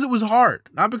 Not because it was hard,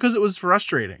 not because it was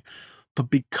frustrating, but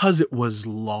because it was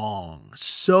long.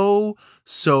 So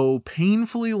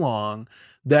painfully long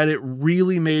that it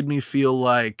really made me feel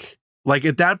like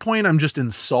at that point, I'm just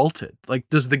insulted. Like,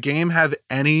 does the game have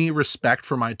any respect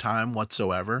for my time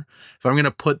whatsoever? If I'm going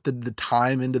to put the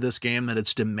time into this game that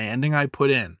it's demanding I put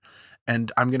in,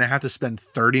 and I'm going to have to spend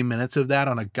 30 minutes of that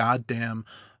on a goddamn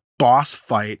boss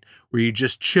fight where you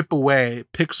just chip away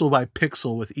pixel by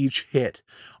pixel with each hit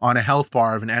on a health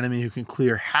bar of an enemy who can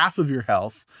clear half of your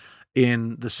health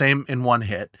in one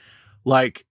hit,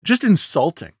 like, just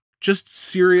insulting. Just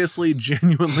seriously,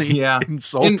 genuinely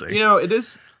insulting. And, it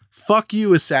is... Fuck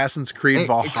you, Assassin's Creed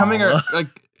Valhalla.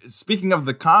 Speaking of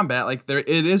the combat,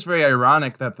 it is very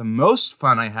ironic that the most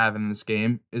fun I have in this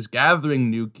game is gathering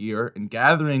new gear and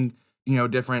gathering,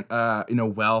 different,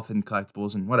 wealth and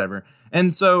collectibles and whatever.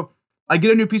 And so I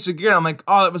get a new piece of gear and I'm like,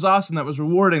 oh, that was awesome. That was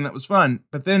rewarding. That was fun.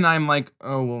 But then I'm like,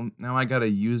 oh, well, now I got to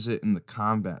use it in the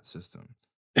combat system.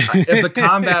 If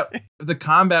the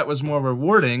combat was more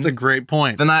rewarding, it's a great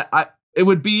point. Then it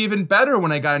would be even better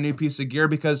when I got a new piece of gear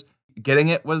because getting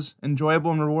it was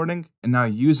enjoyable and rewarding, and now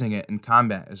using it in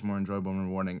combat is more enjoyable and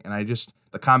rewarding. And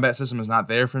the combat system is not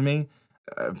there for me.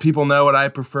 People know what I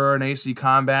prefer in AC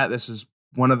combat. This is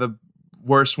one of the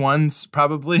worst ones,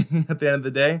 probably, at the end of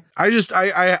the day.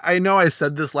 I know I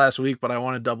said this last week, but I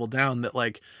want to double down that,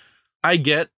 I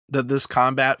get that this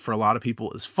combat for a lot of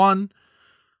people is fun.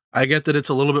 I get that it's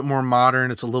a little bit more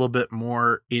modern. It's a little bit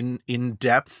more in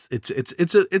depth.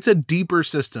 It's a deeper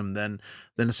system than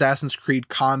Assassin's Creed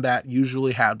combat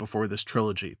usually had before this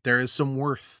trilogy. There is some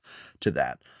worth to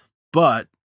that, but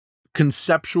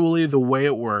conceptually, the way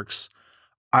it works,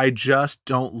 I just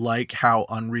don't like how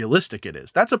unrealistic it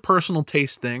is. That's a personal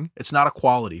taste thing. It's not a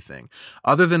quality thing.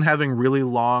 Other than having really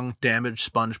long damage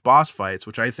sponge boss fights,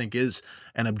 which I think is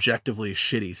an objectively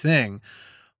shitty thing.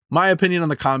 My opinion on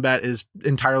the combat is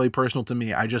entirely personal to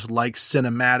me. I just like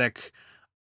cinematic,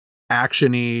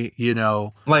 action-y,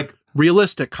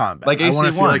 realistic combat. Like AC1. I want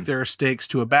to feel like there are stakes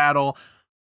to a battle.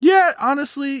 Yeah,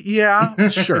 honestly, yeah,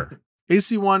 sure.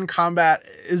 AC1 combat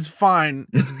is fine.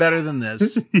 It's better than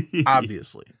this,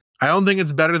 obviously. I don't think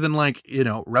it's better than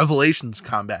Revelations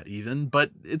combat even,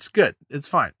 but it's good. It's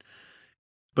fine.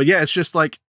 But yeah, it's just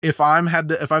like, if I've had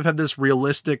this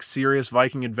realistic, serious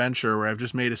Viking adventure where I've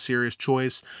just made a serious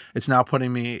choice, it's now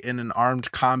putting me in an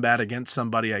armed combat against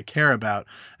somebody I care about.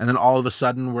 And then all of a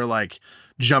sudden we're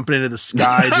jumping into the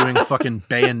sky doing fucking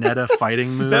Bayonetta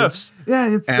fighting moves. Yeah,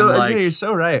 you're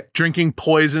so right. Drinking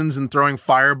poisons and throwing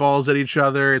fireballs at each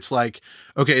other. It's like,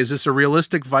 okay, is this a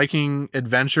realistic Viking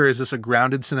adventure? Is this a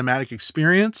grounded cinematic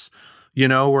experience?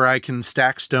 Where I can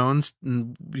stack stones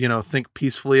and, think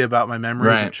peacefully about my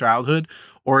memories of childhood?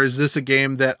 Or is this a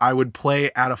game that I would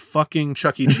play at a fucking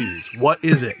Chuck E. Cheese? What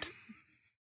is it?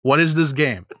 What is this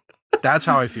game? That's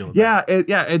how I feel about it.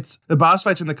 It's the boss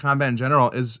fights and the combat in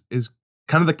general is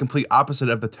kind of the complete opposite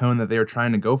of the tone that they were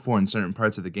trying to go for in certain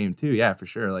parts of the game too. Yeah, for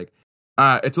sure.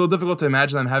 It's a little difficult to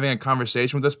imagine I'm having a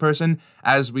conversation with this person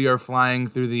as we are flying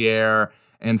through the air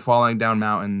and falling down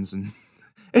mountains, and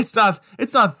it's not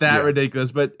that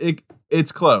ridiculous, but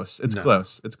it's close. It's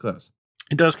close.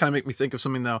 It does kind of make me think of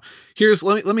something though.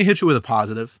 Let me hit you with a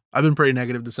positive. I've been pretty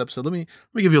negative this episode. Let me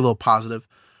give you a little positive.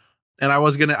 And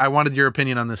I wanted your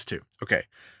opinion on this too. Okay.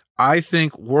 I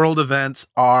think world events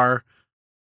are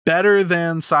better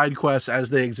than side quests as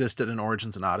they existed in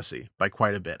Origins and Odyssey by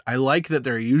quite a bit. I like that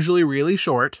they're usually really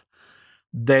short.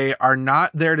 They are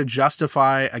not there to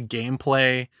justify a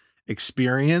gameplay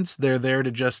experience. They're there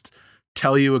to just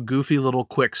tell you a goofy little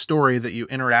quick story that you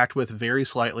interact with very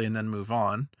slightly and then move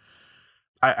on.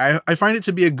 I find it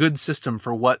to be a good system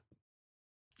for what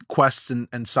quests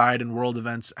and side and world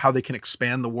events, how they can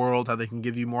expand the world, how they can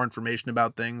give you more information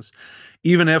about things,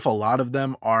 even if a lot of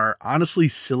them are honestly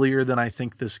sillier than I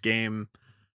think this game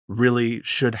really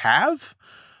should have.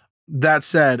 That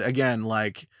said, again,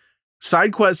 like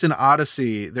side quests in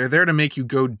Odyssey, they're there to make you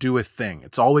go do a thing.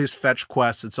 It's always fetch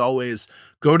quests. It's always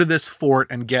go to this fort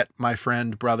and get my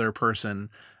friend, brother,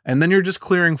 person. And then you're just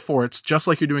clearing forts, just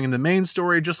like you're doing in the main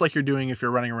story, just like you're doing if you're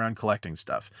running around collecting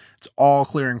stuff. It's all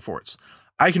clearing forts.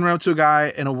 I can run up to a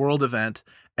guy in a world event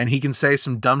and he can say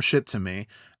some dumb shit to me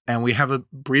and we have a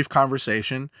brief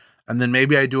conversation. And then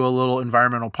maybe I do a little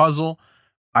environmental puzzle.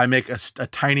 I make a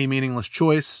tiny meaningless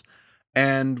choice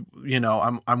and, you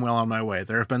know, I'm well on my way.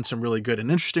 There have been some really good and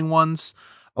interesting ones,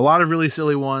 a lot of really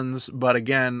silly ones. But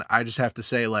again, I just have to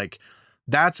say, like,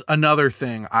 that's another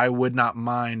thing I would not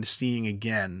mind seeing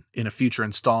again in a future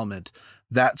installment,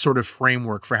 that sort of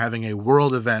framework for having a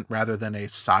world event rather than a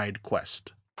side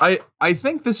quest. I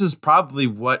think this is probably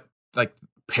what like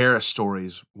Paris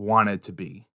stories wanted to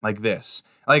be, like this.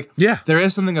 Like, yeah, there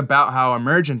is something about how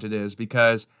emergent it is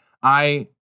because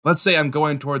let's say I'm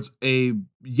going towards a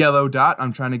yellow dot.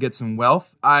 I'm trying to get some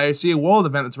wealth. I see a world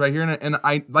event that's right here. And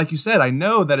I, like you said, I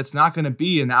know that it's not going to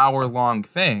be an hour-long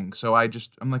thing. So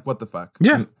I'm like, what the fuck?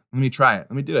 Yeah. Let me try it.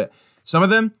 Let me do it. Some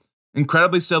of them,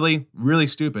 incredibly silly, really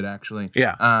stupid, actually.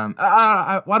 Yeah.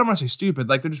 I don't want to say stupid.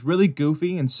 Like, they're just really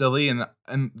goofy and silly. And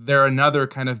they're another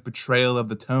kind of betrayal of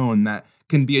the tone that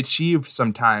can be achieved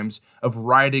sometimes of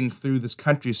riding through this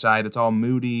countryside that's all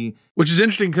moody. Which is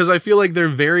interesting because I feel like they're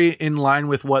very in line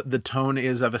with what the tone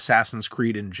is of Assassin's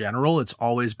Creed in general. It's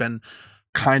always been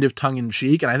kind of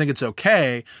tongue-in-cheek, and I think it's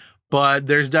okay, but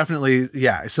there's definitely,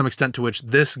 yeah, some extent to which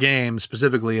this game,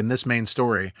 specifically in this main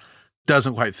story,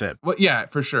 doesn't quite fit. Well, yeah,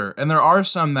 for sure. And there are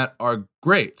some that are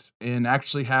great and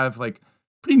actually have like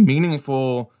pretty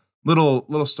meaningful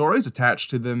little stories attached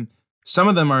to them. Some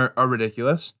of them are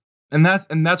ridiculous. And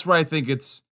that's where I think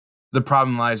the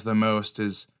problem lies the most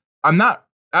is I'm not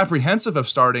apprehensive of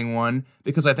starting one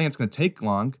because I think it's going to take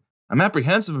long. I'm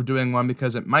apprehensive of doing one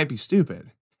because it might be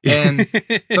stupid. And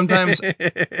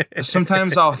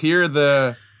sometimes I'll hear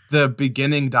the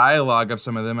beginning dialogue of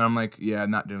some of them and I'm like, yeah,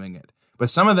 I'm not doing it. But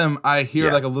some of them I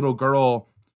hear like a little girl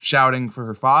shouting for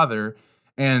her father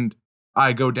and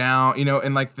I go down, you know,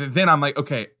 and like then I'm like,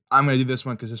 okay, I'm going to do this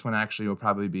one because this one actually will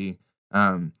probably be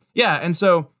and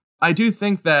so I do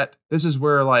think that this is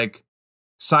where like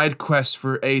side quests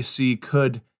for AC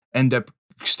could end up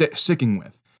sticking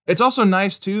with. It's also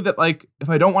nice too that like if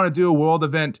I don't want to do a world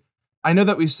event, I know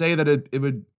that we say that it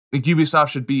would like Ubisoft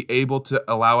should be able to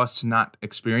allow us to not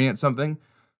experience something,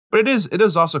 but it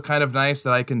is also kind of nice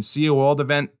that I can see a world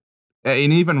event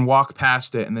and even walk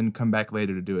past it and then come back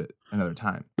later to do it another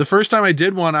time. The first time I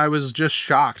did one, I was just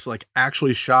shocked, like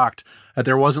actually shocked that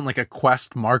there wasn't like a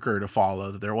quest marker to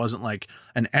follow, that there wasn't like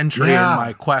an entry in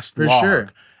my quest for log, sure.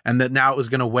 And that now it was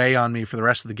going to weigh on me for the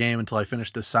rest of the game until I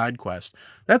finished this side quest.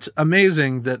 That's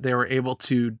amazing that they were able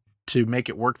to make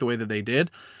it work the way that they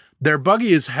did. They're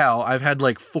buggy as hell. I've had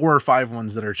like 4 or 5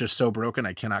 ones that are just so broken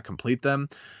I cannot complete them.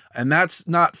 And that's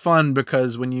not fun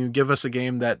because when you give us a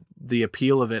game that the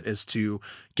appeal of it is to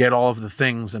get all of the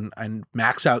things and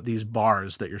max out these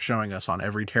bars that you're showing us on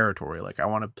every territory. Like I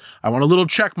want a little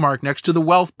check mark next to the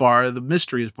wealth bar, the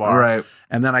mysteries bar. Right.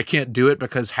 And then I can't do it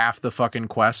because half the fucking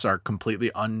quests are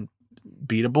completely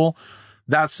unbeatable.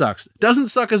 That sucks. Doesn't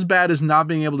suck as bad as not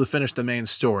being able to finish the main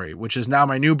story, which is now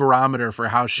my new barometer for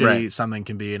how shitty something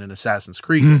can be in an Assassin's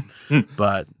Creed game.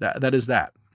 But that is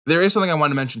that. There is something I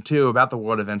wanted to mention too about the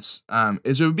world events.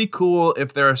 Is it would be cool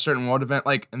if there are a certain world event,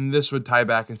 like, and this would tie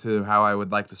back into how I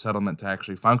would like the settlement to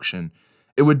actually function.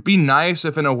 It would be nice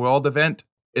if in a world event,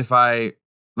 if I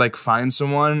like find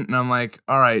someone and I'm like,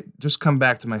 all right, just come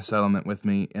back to my settlement with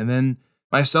me. And then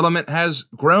my settlement has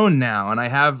grown now. And I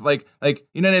have like,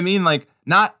 you know what I mean? Like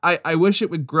I wish it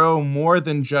would grow more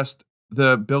than just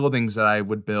the buildings that I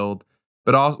would build,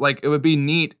 but also like, it would be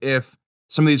neat if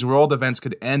some of these world events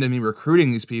could end in me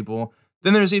recruiting these people,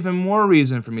 then there's even more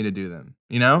reason for me to do them,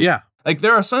 you know? Yeah. Like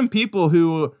there are some people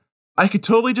who I could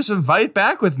totally just invite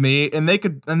back with me and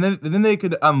then they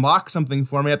could unlock something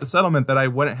for me at the settlement that I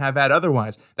wouldn't have had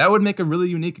otherwise. That would make a really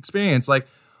unique experience. Like,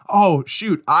 oh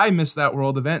shoot, I missed that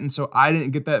world event and so I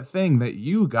didn't get that thing that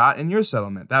you got in your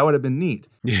settlement. That would have been neat.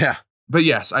 Yeah. But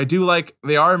yes, I do like,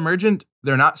 they are emergent.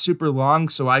 They're not super long,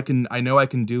 so I know I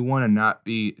can do one and not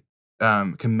be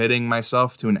committing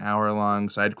myself to an hour-long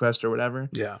side quest or whatever.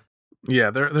 Yeah.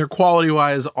 Yeah, they're quality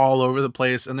wise all over the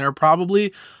place, and there are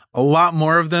probably a lot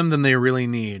more of them than they really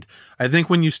need. I think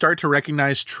when you start to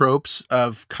recognize tropes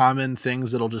of common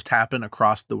things that'll just happen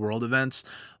across the world events,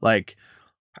 like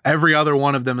every other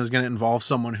one of them is going to involve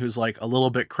someone who's like a little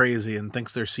bit crazy and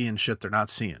thinks they're seeing shit they're not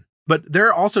seeing. But there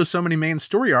are also so many main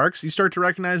story arcs, you start to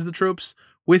recognize the tropes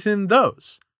within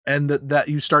those. And that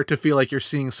you start to feel like you're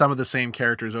seeing some of the same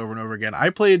characters over and over again. I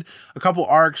played a couple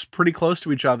arcs pretty close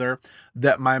to each other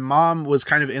that my mom was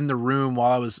kind of in the room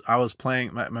while I was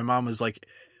playing. My mom was like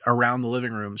around the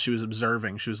living room. She was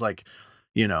observing. She was like,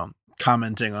 you know,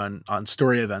 commenting on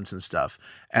story events and stuff.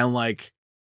 And like,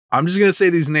 I'm just going to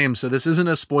say these names. So this isn't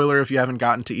a spoiler if you haven't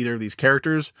gotten to either of these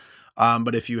characters.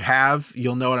 But if you have,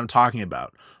 you'll know what I'm talking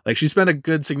about. Like she spent a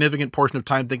good significant portion of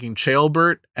time thinking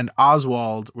Chaelbert and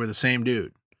Oswald were the same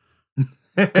dude.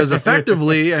 Because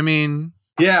effectively, I mean,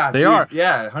 yeah, they are.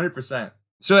 Yeah, 100%.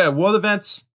 So yeah, world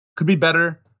events could be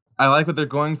better. I like what they're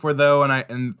going for though,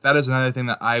 and that is another thing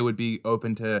that I would be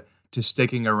open to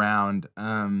sticking around.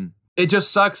 It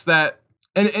just sucks that,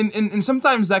 and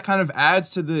sometimes that kind of adds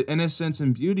to the innocence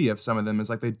and beauty of some of them. Is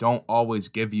like they don't always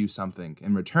give you something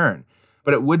in return,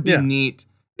 but it would be neat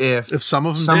if some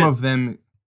of them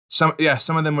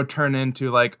would turn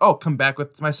into like, oh, come back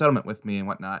with my settlement with me and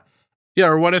whatnot. Yeah,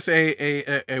 or what if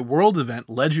a world event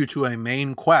led you to a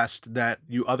main quest that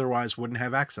you otherwise wouldn't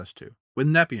have access to?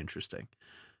 Wouldn't that be interesting?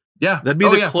 Yeah. That'd be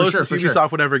the closest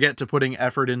Ubisoft would ever get to putting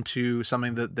effort into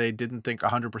something that they didn't think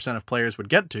 100% of players would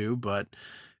get to, but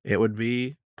it would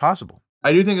be possible.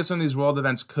 I do think that some of these world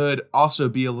events could also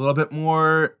be a little bit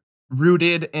more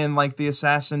rooted in like the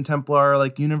Assassin Templar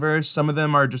like universe. Some of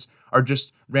them are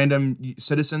just random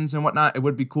citizens and whatnot. It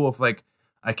would be cool if like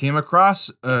I came across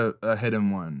a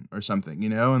hidden one or something, you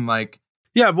know, and like.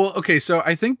 Yeah, well, okay, so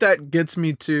I think that gets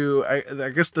me to, I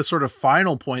guess the sort of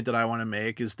final point that I want to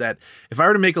make is that if I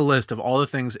were to make a list of all the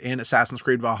things in Assassin's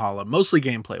Creed Valhalla, mostly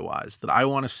gameplay-wise, that I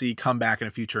want to see come back in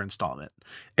a future installment,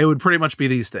 it would pretty much be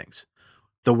these things.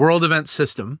 The world event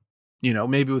system, you know,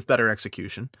 maybe with better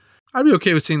execution. I'd be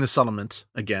okay with seeing the settlement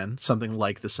again, something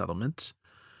like the settlement.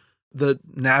 The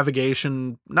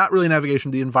navigation, not really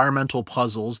navigation, the environmental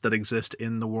puzzles that exist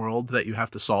in the world that you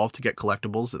have to solve to get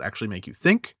collectibles that actually make you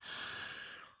think.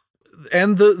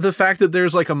 And the fact that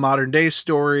there's like a modern day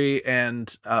story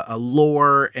and a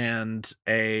lore and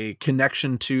a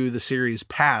connection to the series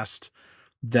past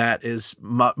that is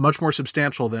much more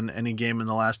substantial than any game in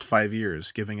the last 5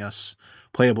 years, giving us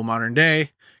playable modern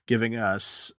day, giving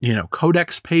us, you know,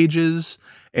 codex pages,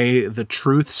 the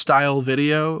truth style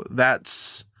video.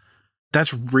 That's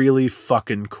really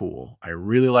fucking cool. I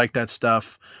really like that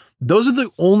stuff. Those are the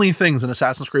only things in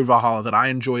Assassin's Creed Valhalla that I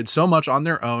enjoyed so much on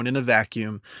their own in a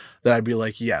vacuum that I'd be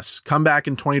like, yes, come back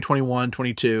in 2021,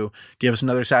 22, give us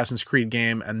another Assassin's Creed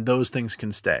game, and those things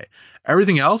can stay.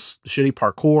 Everything else, the shitty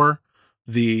parkour,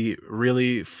 the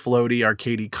really floaty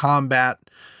arcadey combat,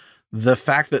 the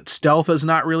fact that stealth is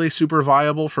not really super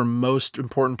viable for most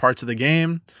important parts of the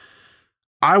game,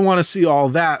 I want to see all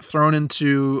that thrown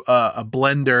into a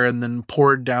blender and then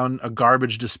poured down a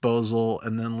garbage disposal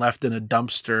and then left in a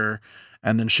dumpster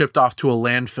and then shipped off to a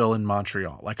landfill in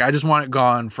Montreal. Like, I just want it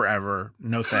gone forever.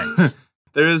 No thanks.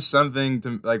 There is something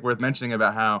to like worth mentioning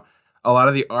about how a lot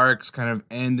of the arcs kind of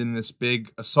end in this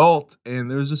big assault, and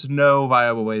there's just no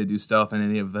viable way to do stealth in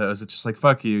any of those. It's just like,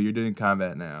 fuck you, you're doing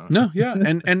combat now. No, yeah.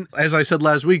 And as I said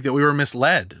last week, that we were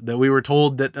misled, that we were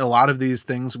told that a lot of these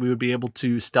things we would be able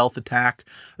to stealth attack,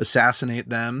 assassinate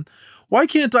them. Why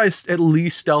can't I at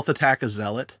least stealth attack a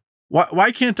zealot? Why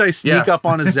can't I sneak up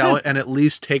on a zealot and at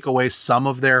least take away some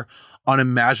of their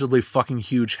unimaginably fucking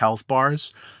huge health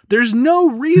bars? There's no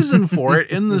reason for it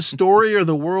in the story or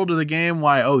the world of the game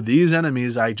why, oh, these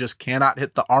enemies, I just cannot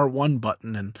hit the R1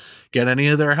 button and get any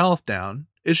of their health down.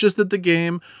 It's just that the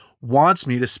game wants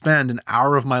me to spend an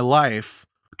hour of my life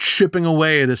chipping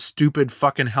away at a stupid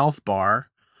fucking health bar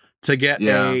to get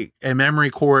a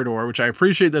memory corridor, which I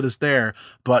appreciate that is there,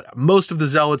 but most of the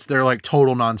zealots, they're like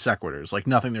total non sequiturs. Like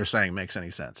nothing they're saying makes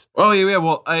any sense. Well, yeah,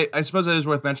 well, I suppose it is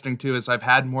worth mentioning too, is I've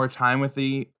had more time with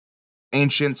the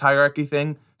Ancients hierarchy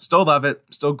thing. Still love it.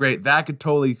 Still great. That could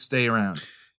totally stay around.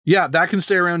 Yeah, that can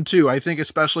stay around too. I think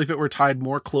especially if it were tied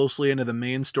more closely into the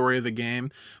main story of a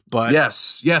game. But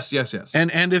yes.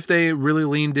 And if they really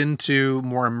leaned into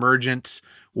more emergent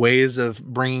ways of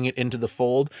bringing it into the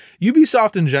fold.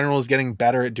 Ubisoft in general is getting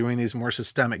better at doing these more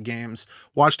systemic games.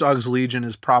 Watch Dogs Legion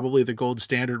is probably the gold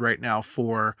standard right now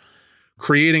for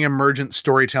creating emergent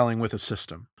storytelling with a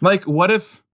system. Like, what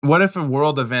if a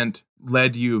world event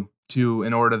led you to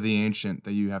an Order of the Ancient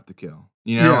that you have to kill?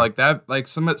 You know, like that, like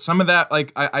some of that,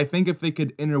 like I think if they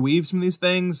could interweave some of these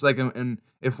things, like, and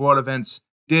if world events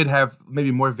did have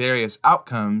maybe more various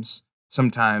outcomes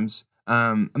sometimes.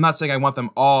 I'm not saying I want them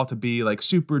all to be like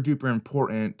super duper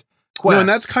important quests. No, and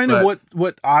that's kind of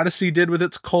what Odyssey did with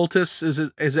its cultists. Is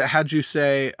it had you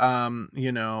say,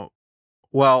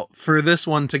 well, for this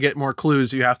one to get more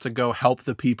clues, you have to go help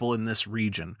the people in this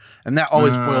region. And that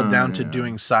always boiled down to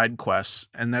doing side quests.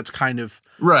 And that's kind of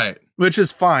right. Which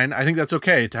is fine. I think that's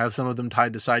okay to have some of them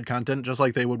tied to side content, just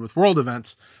like they would with world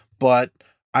events. But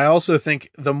I also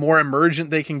think the more emergent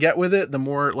they can get with it, the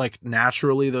more like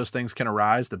naturally those things can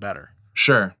arise, the better.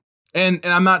 Sure. And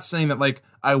I'm not saying that like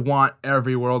I want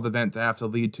every world event to have to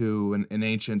lead to an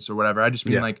Ancients or whatever. I just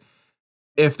mean like,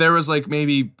 if there was like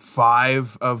maybe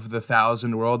 5 of the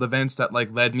 1,000 world events that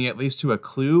like led me at least to a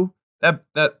clue, that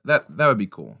would be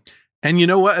cool. And you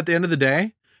know what? At the end of the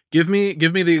day, give me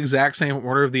the exact same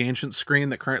Order of the Ancient screen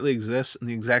that currently exists in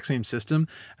the exact same system,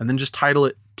 and then just title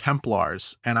it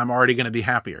Templars, and I'm already going to be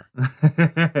happier.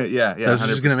 yeah. That's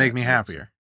just going to make me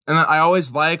happier. And I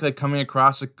always like coming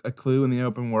across a clue in the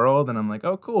open world, and I'm like,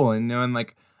 oh, cool. And and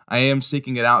like I am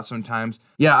seeking it out sometimes.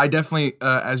 Yeah, I definitely,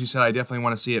 as you said, I definitely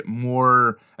want to see it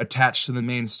more attached to the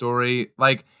main story.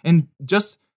 Like, and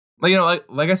just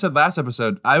like I said last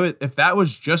episode, if that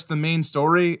was just the main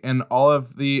story and all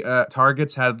of the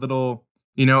targets had little,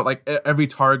 like every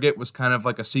target was kind of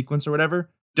like a sequence or whatever.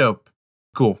 Dope,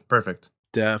 cool, perfect.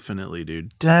 Definitely,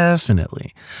 dude.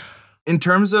 Definitely. In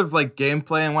terms of like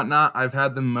gameplay and whatnot, I've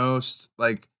had the most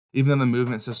like, even though the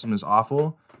movement system is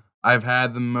awful, I've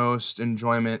had the most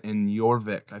enjoyment in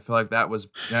Jorvik. I feel like that was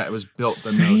built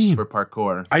the most for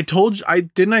parkour.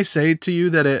 Didn't I say to you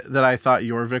that I thought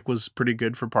Jorvik was pretty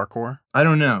good for parkour? I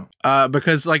don't know.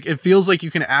 Because like it feels like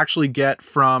you can actually get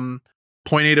from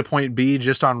point A to point B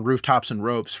just on rooftops and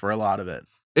ropes for a lot of it.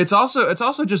 It's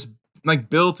also just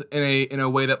like built in a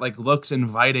way that like looks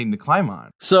inviting to climb on.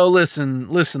 So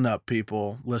listen up,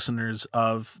 people, listeners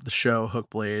of the show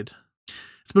Hookblade.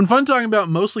 It's been fun talking about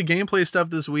mostly gameplay stuff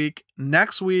this week.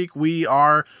 Next week, we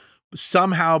are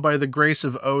somehow, by the grace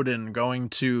of Odin, going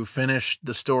to finish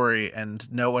the story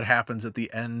and know what happens at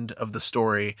the end of the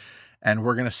story. And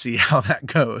we're going to see how that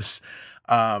goes.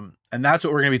 And that's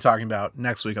what we're going to be talking about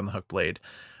next week on the Hookblade.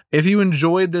 If you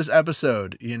enjoyed this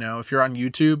episode, if you're on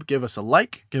YouTube, give us a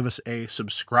like, give us a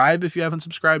subscribe if you haven't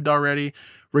subscribed already.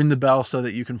 Ring the bell so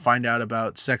that you can find out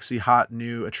about sexy, hot,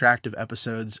 new, attractive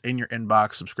episodes in your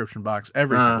inbox, subscription box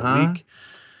every single week.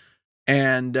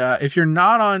 And if you're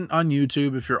not on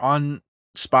YouTube, if you're on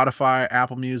Spotify,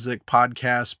 Apple Music,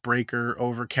 Podcasts, Breaker,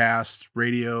 Overcast,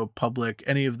 Radio, Public,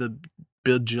 any of the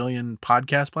bajillion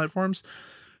podcast platforms,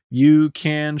 you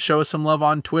can show us some love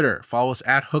on Twitter. Follow us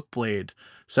at Hookblade.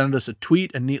 Send us a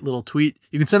tweet, a neat little tweet.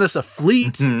 You can send us a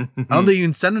fleet. I don't think you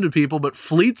can send them to people, but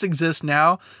fleets exist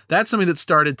now. That's something that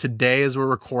started today as we're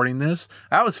recording this.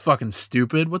 That was fucking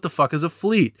stupid. What the fuck is a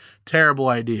fleet? Terrible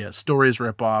idea. Stories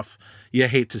ripoff. You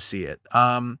hate to see it.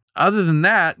 Other than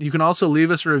that, you can also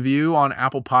leave us a review on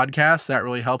Apple Podcasts. That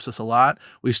really helps us a lot.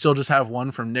 We still just have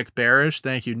one from Nick Barish.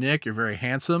 Thank you, Nick. You're very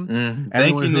handsome.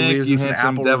 Thank you, Nick. Leaves us an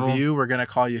Apple review, we're going to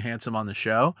call you handsome on the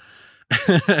show.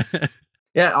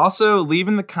 Yeah, also leave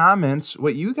in the comments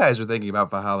what you guys are thinking about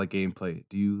Valhalla gameplay.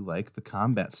 Do you like the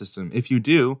combat system? If you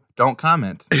do, don't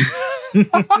comment.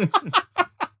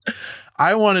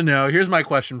 I want to know. Here's my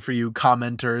question for you,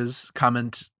 commenters,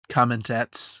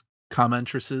 commentettes,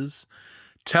 commentresses.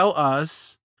 Tell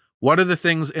us, what are the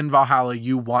things in Valhalla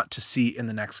you want to see in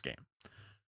the next game?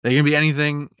 They can be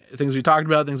anything, things we talked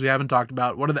about, things we haven't talked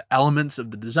about. What are the elements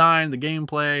of the design, the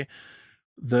gameplay,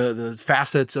 the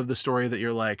facets of the story that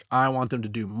you're like, I want them to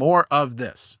do more of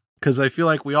this? Because I feel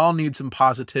like we all need some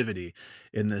positivity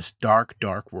in this dark,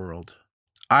 dark world.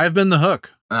 I've been the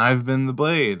Hook. I've been the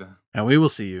Blade. And we will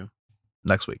see you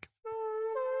next week.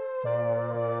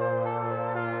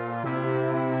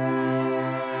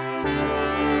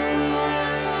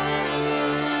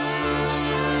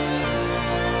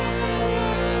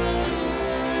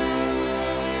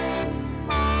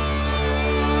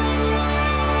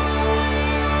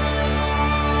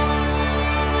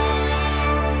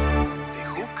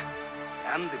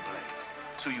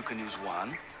 So you can use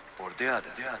one or the other.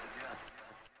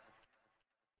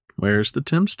 Where's the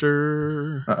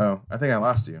Timster? Uh-oh. I think I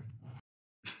lost you.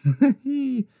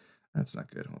 That's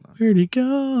not good. Hold on. Where'd he go?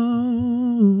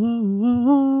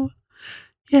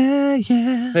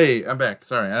 Yeah. Hey, I'm back.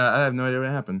 Sorry. I have no idea what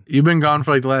happened. You've been gone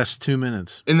for like the last 2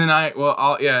 minutes. And then I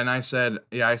said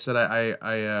I said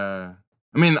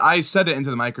it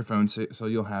into the microphone, so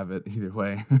you'll have it either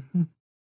way.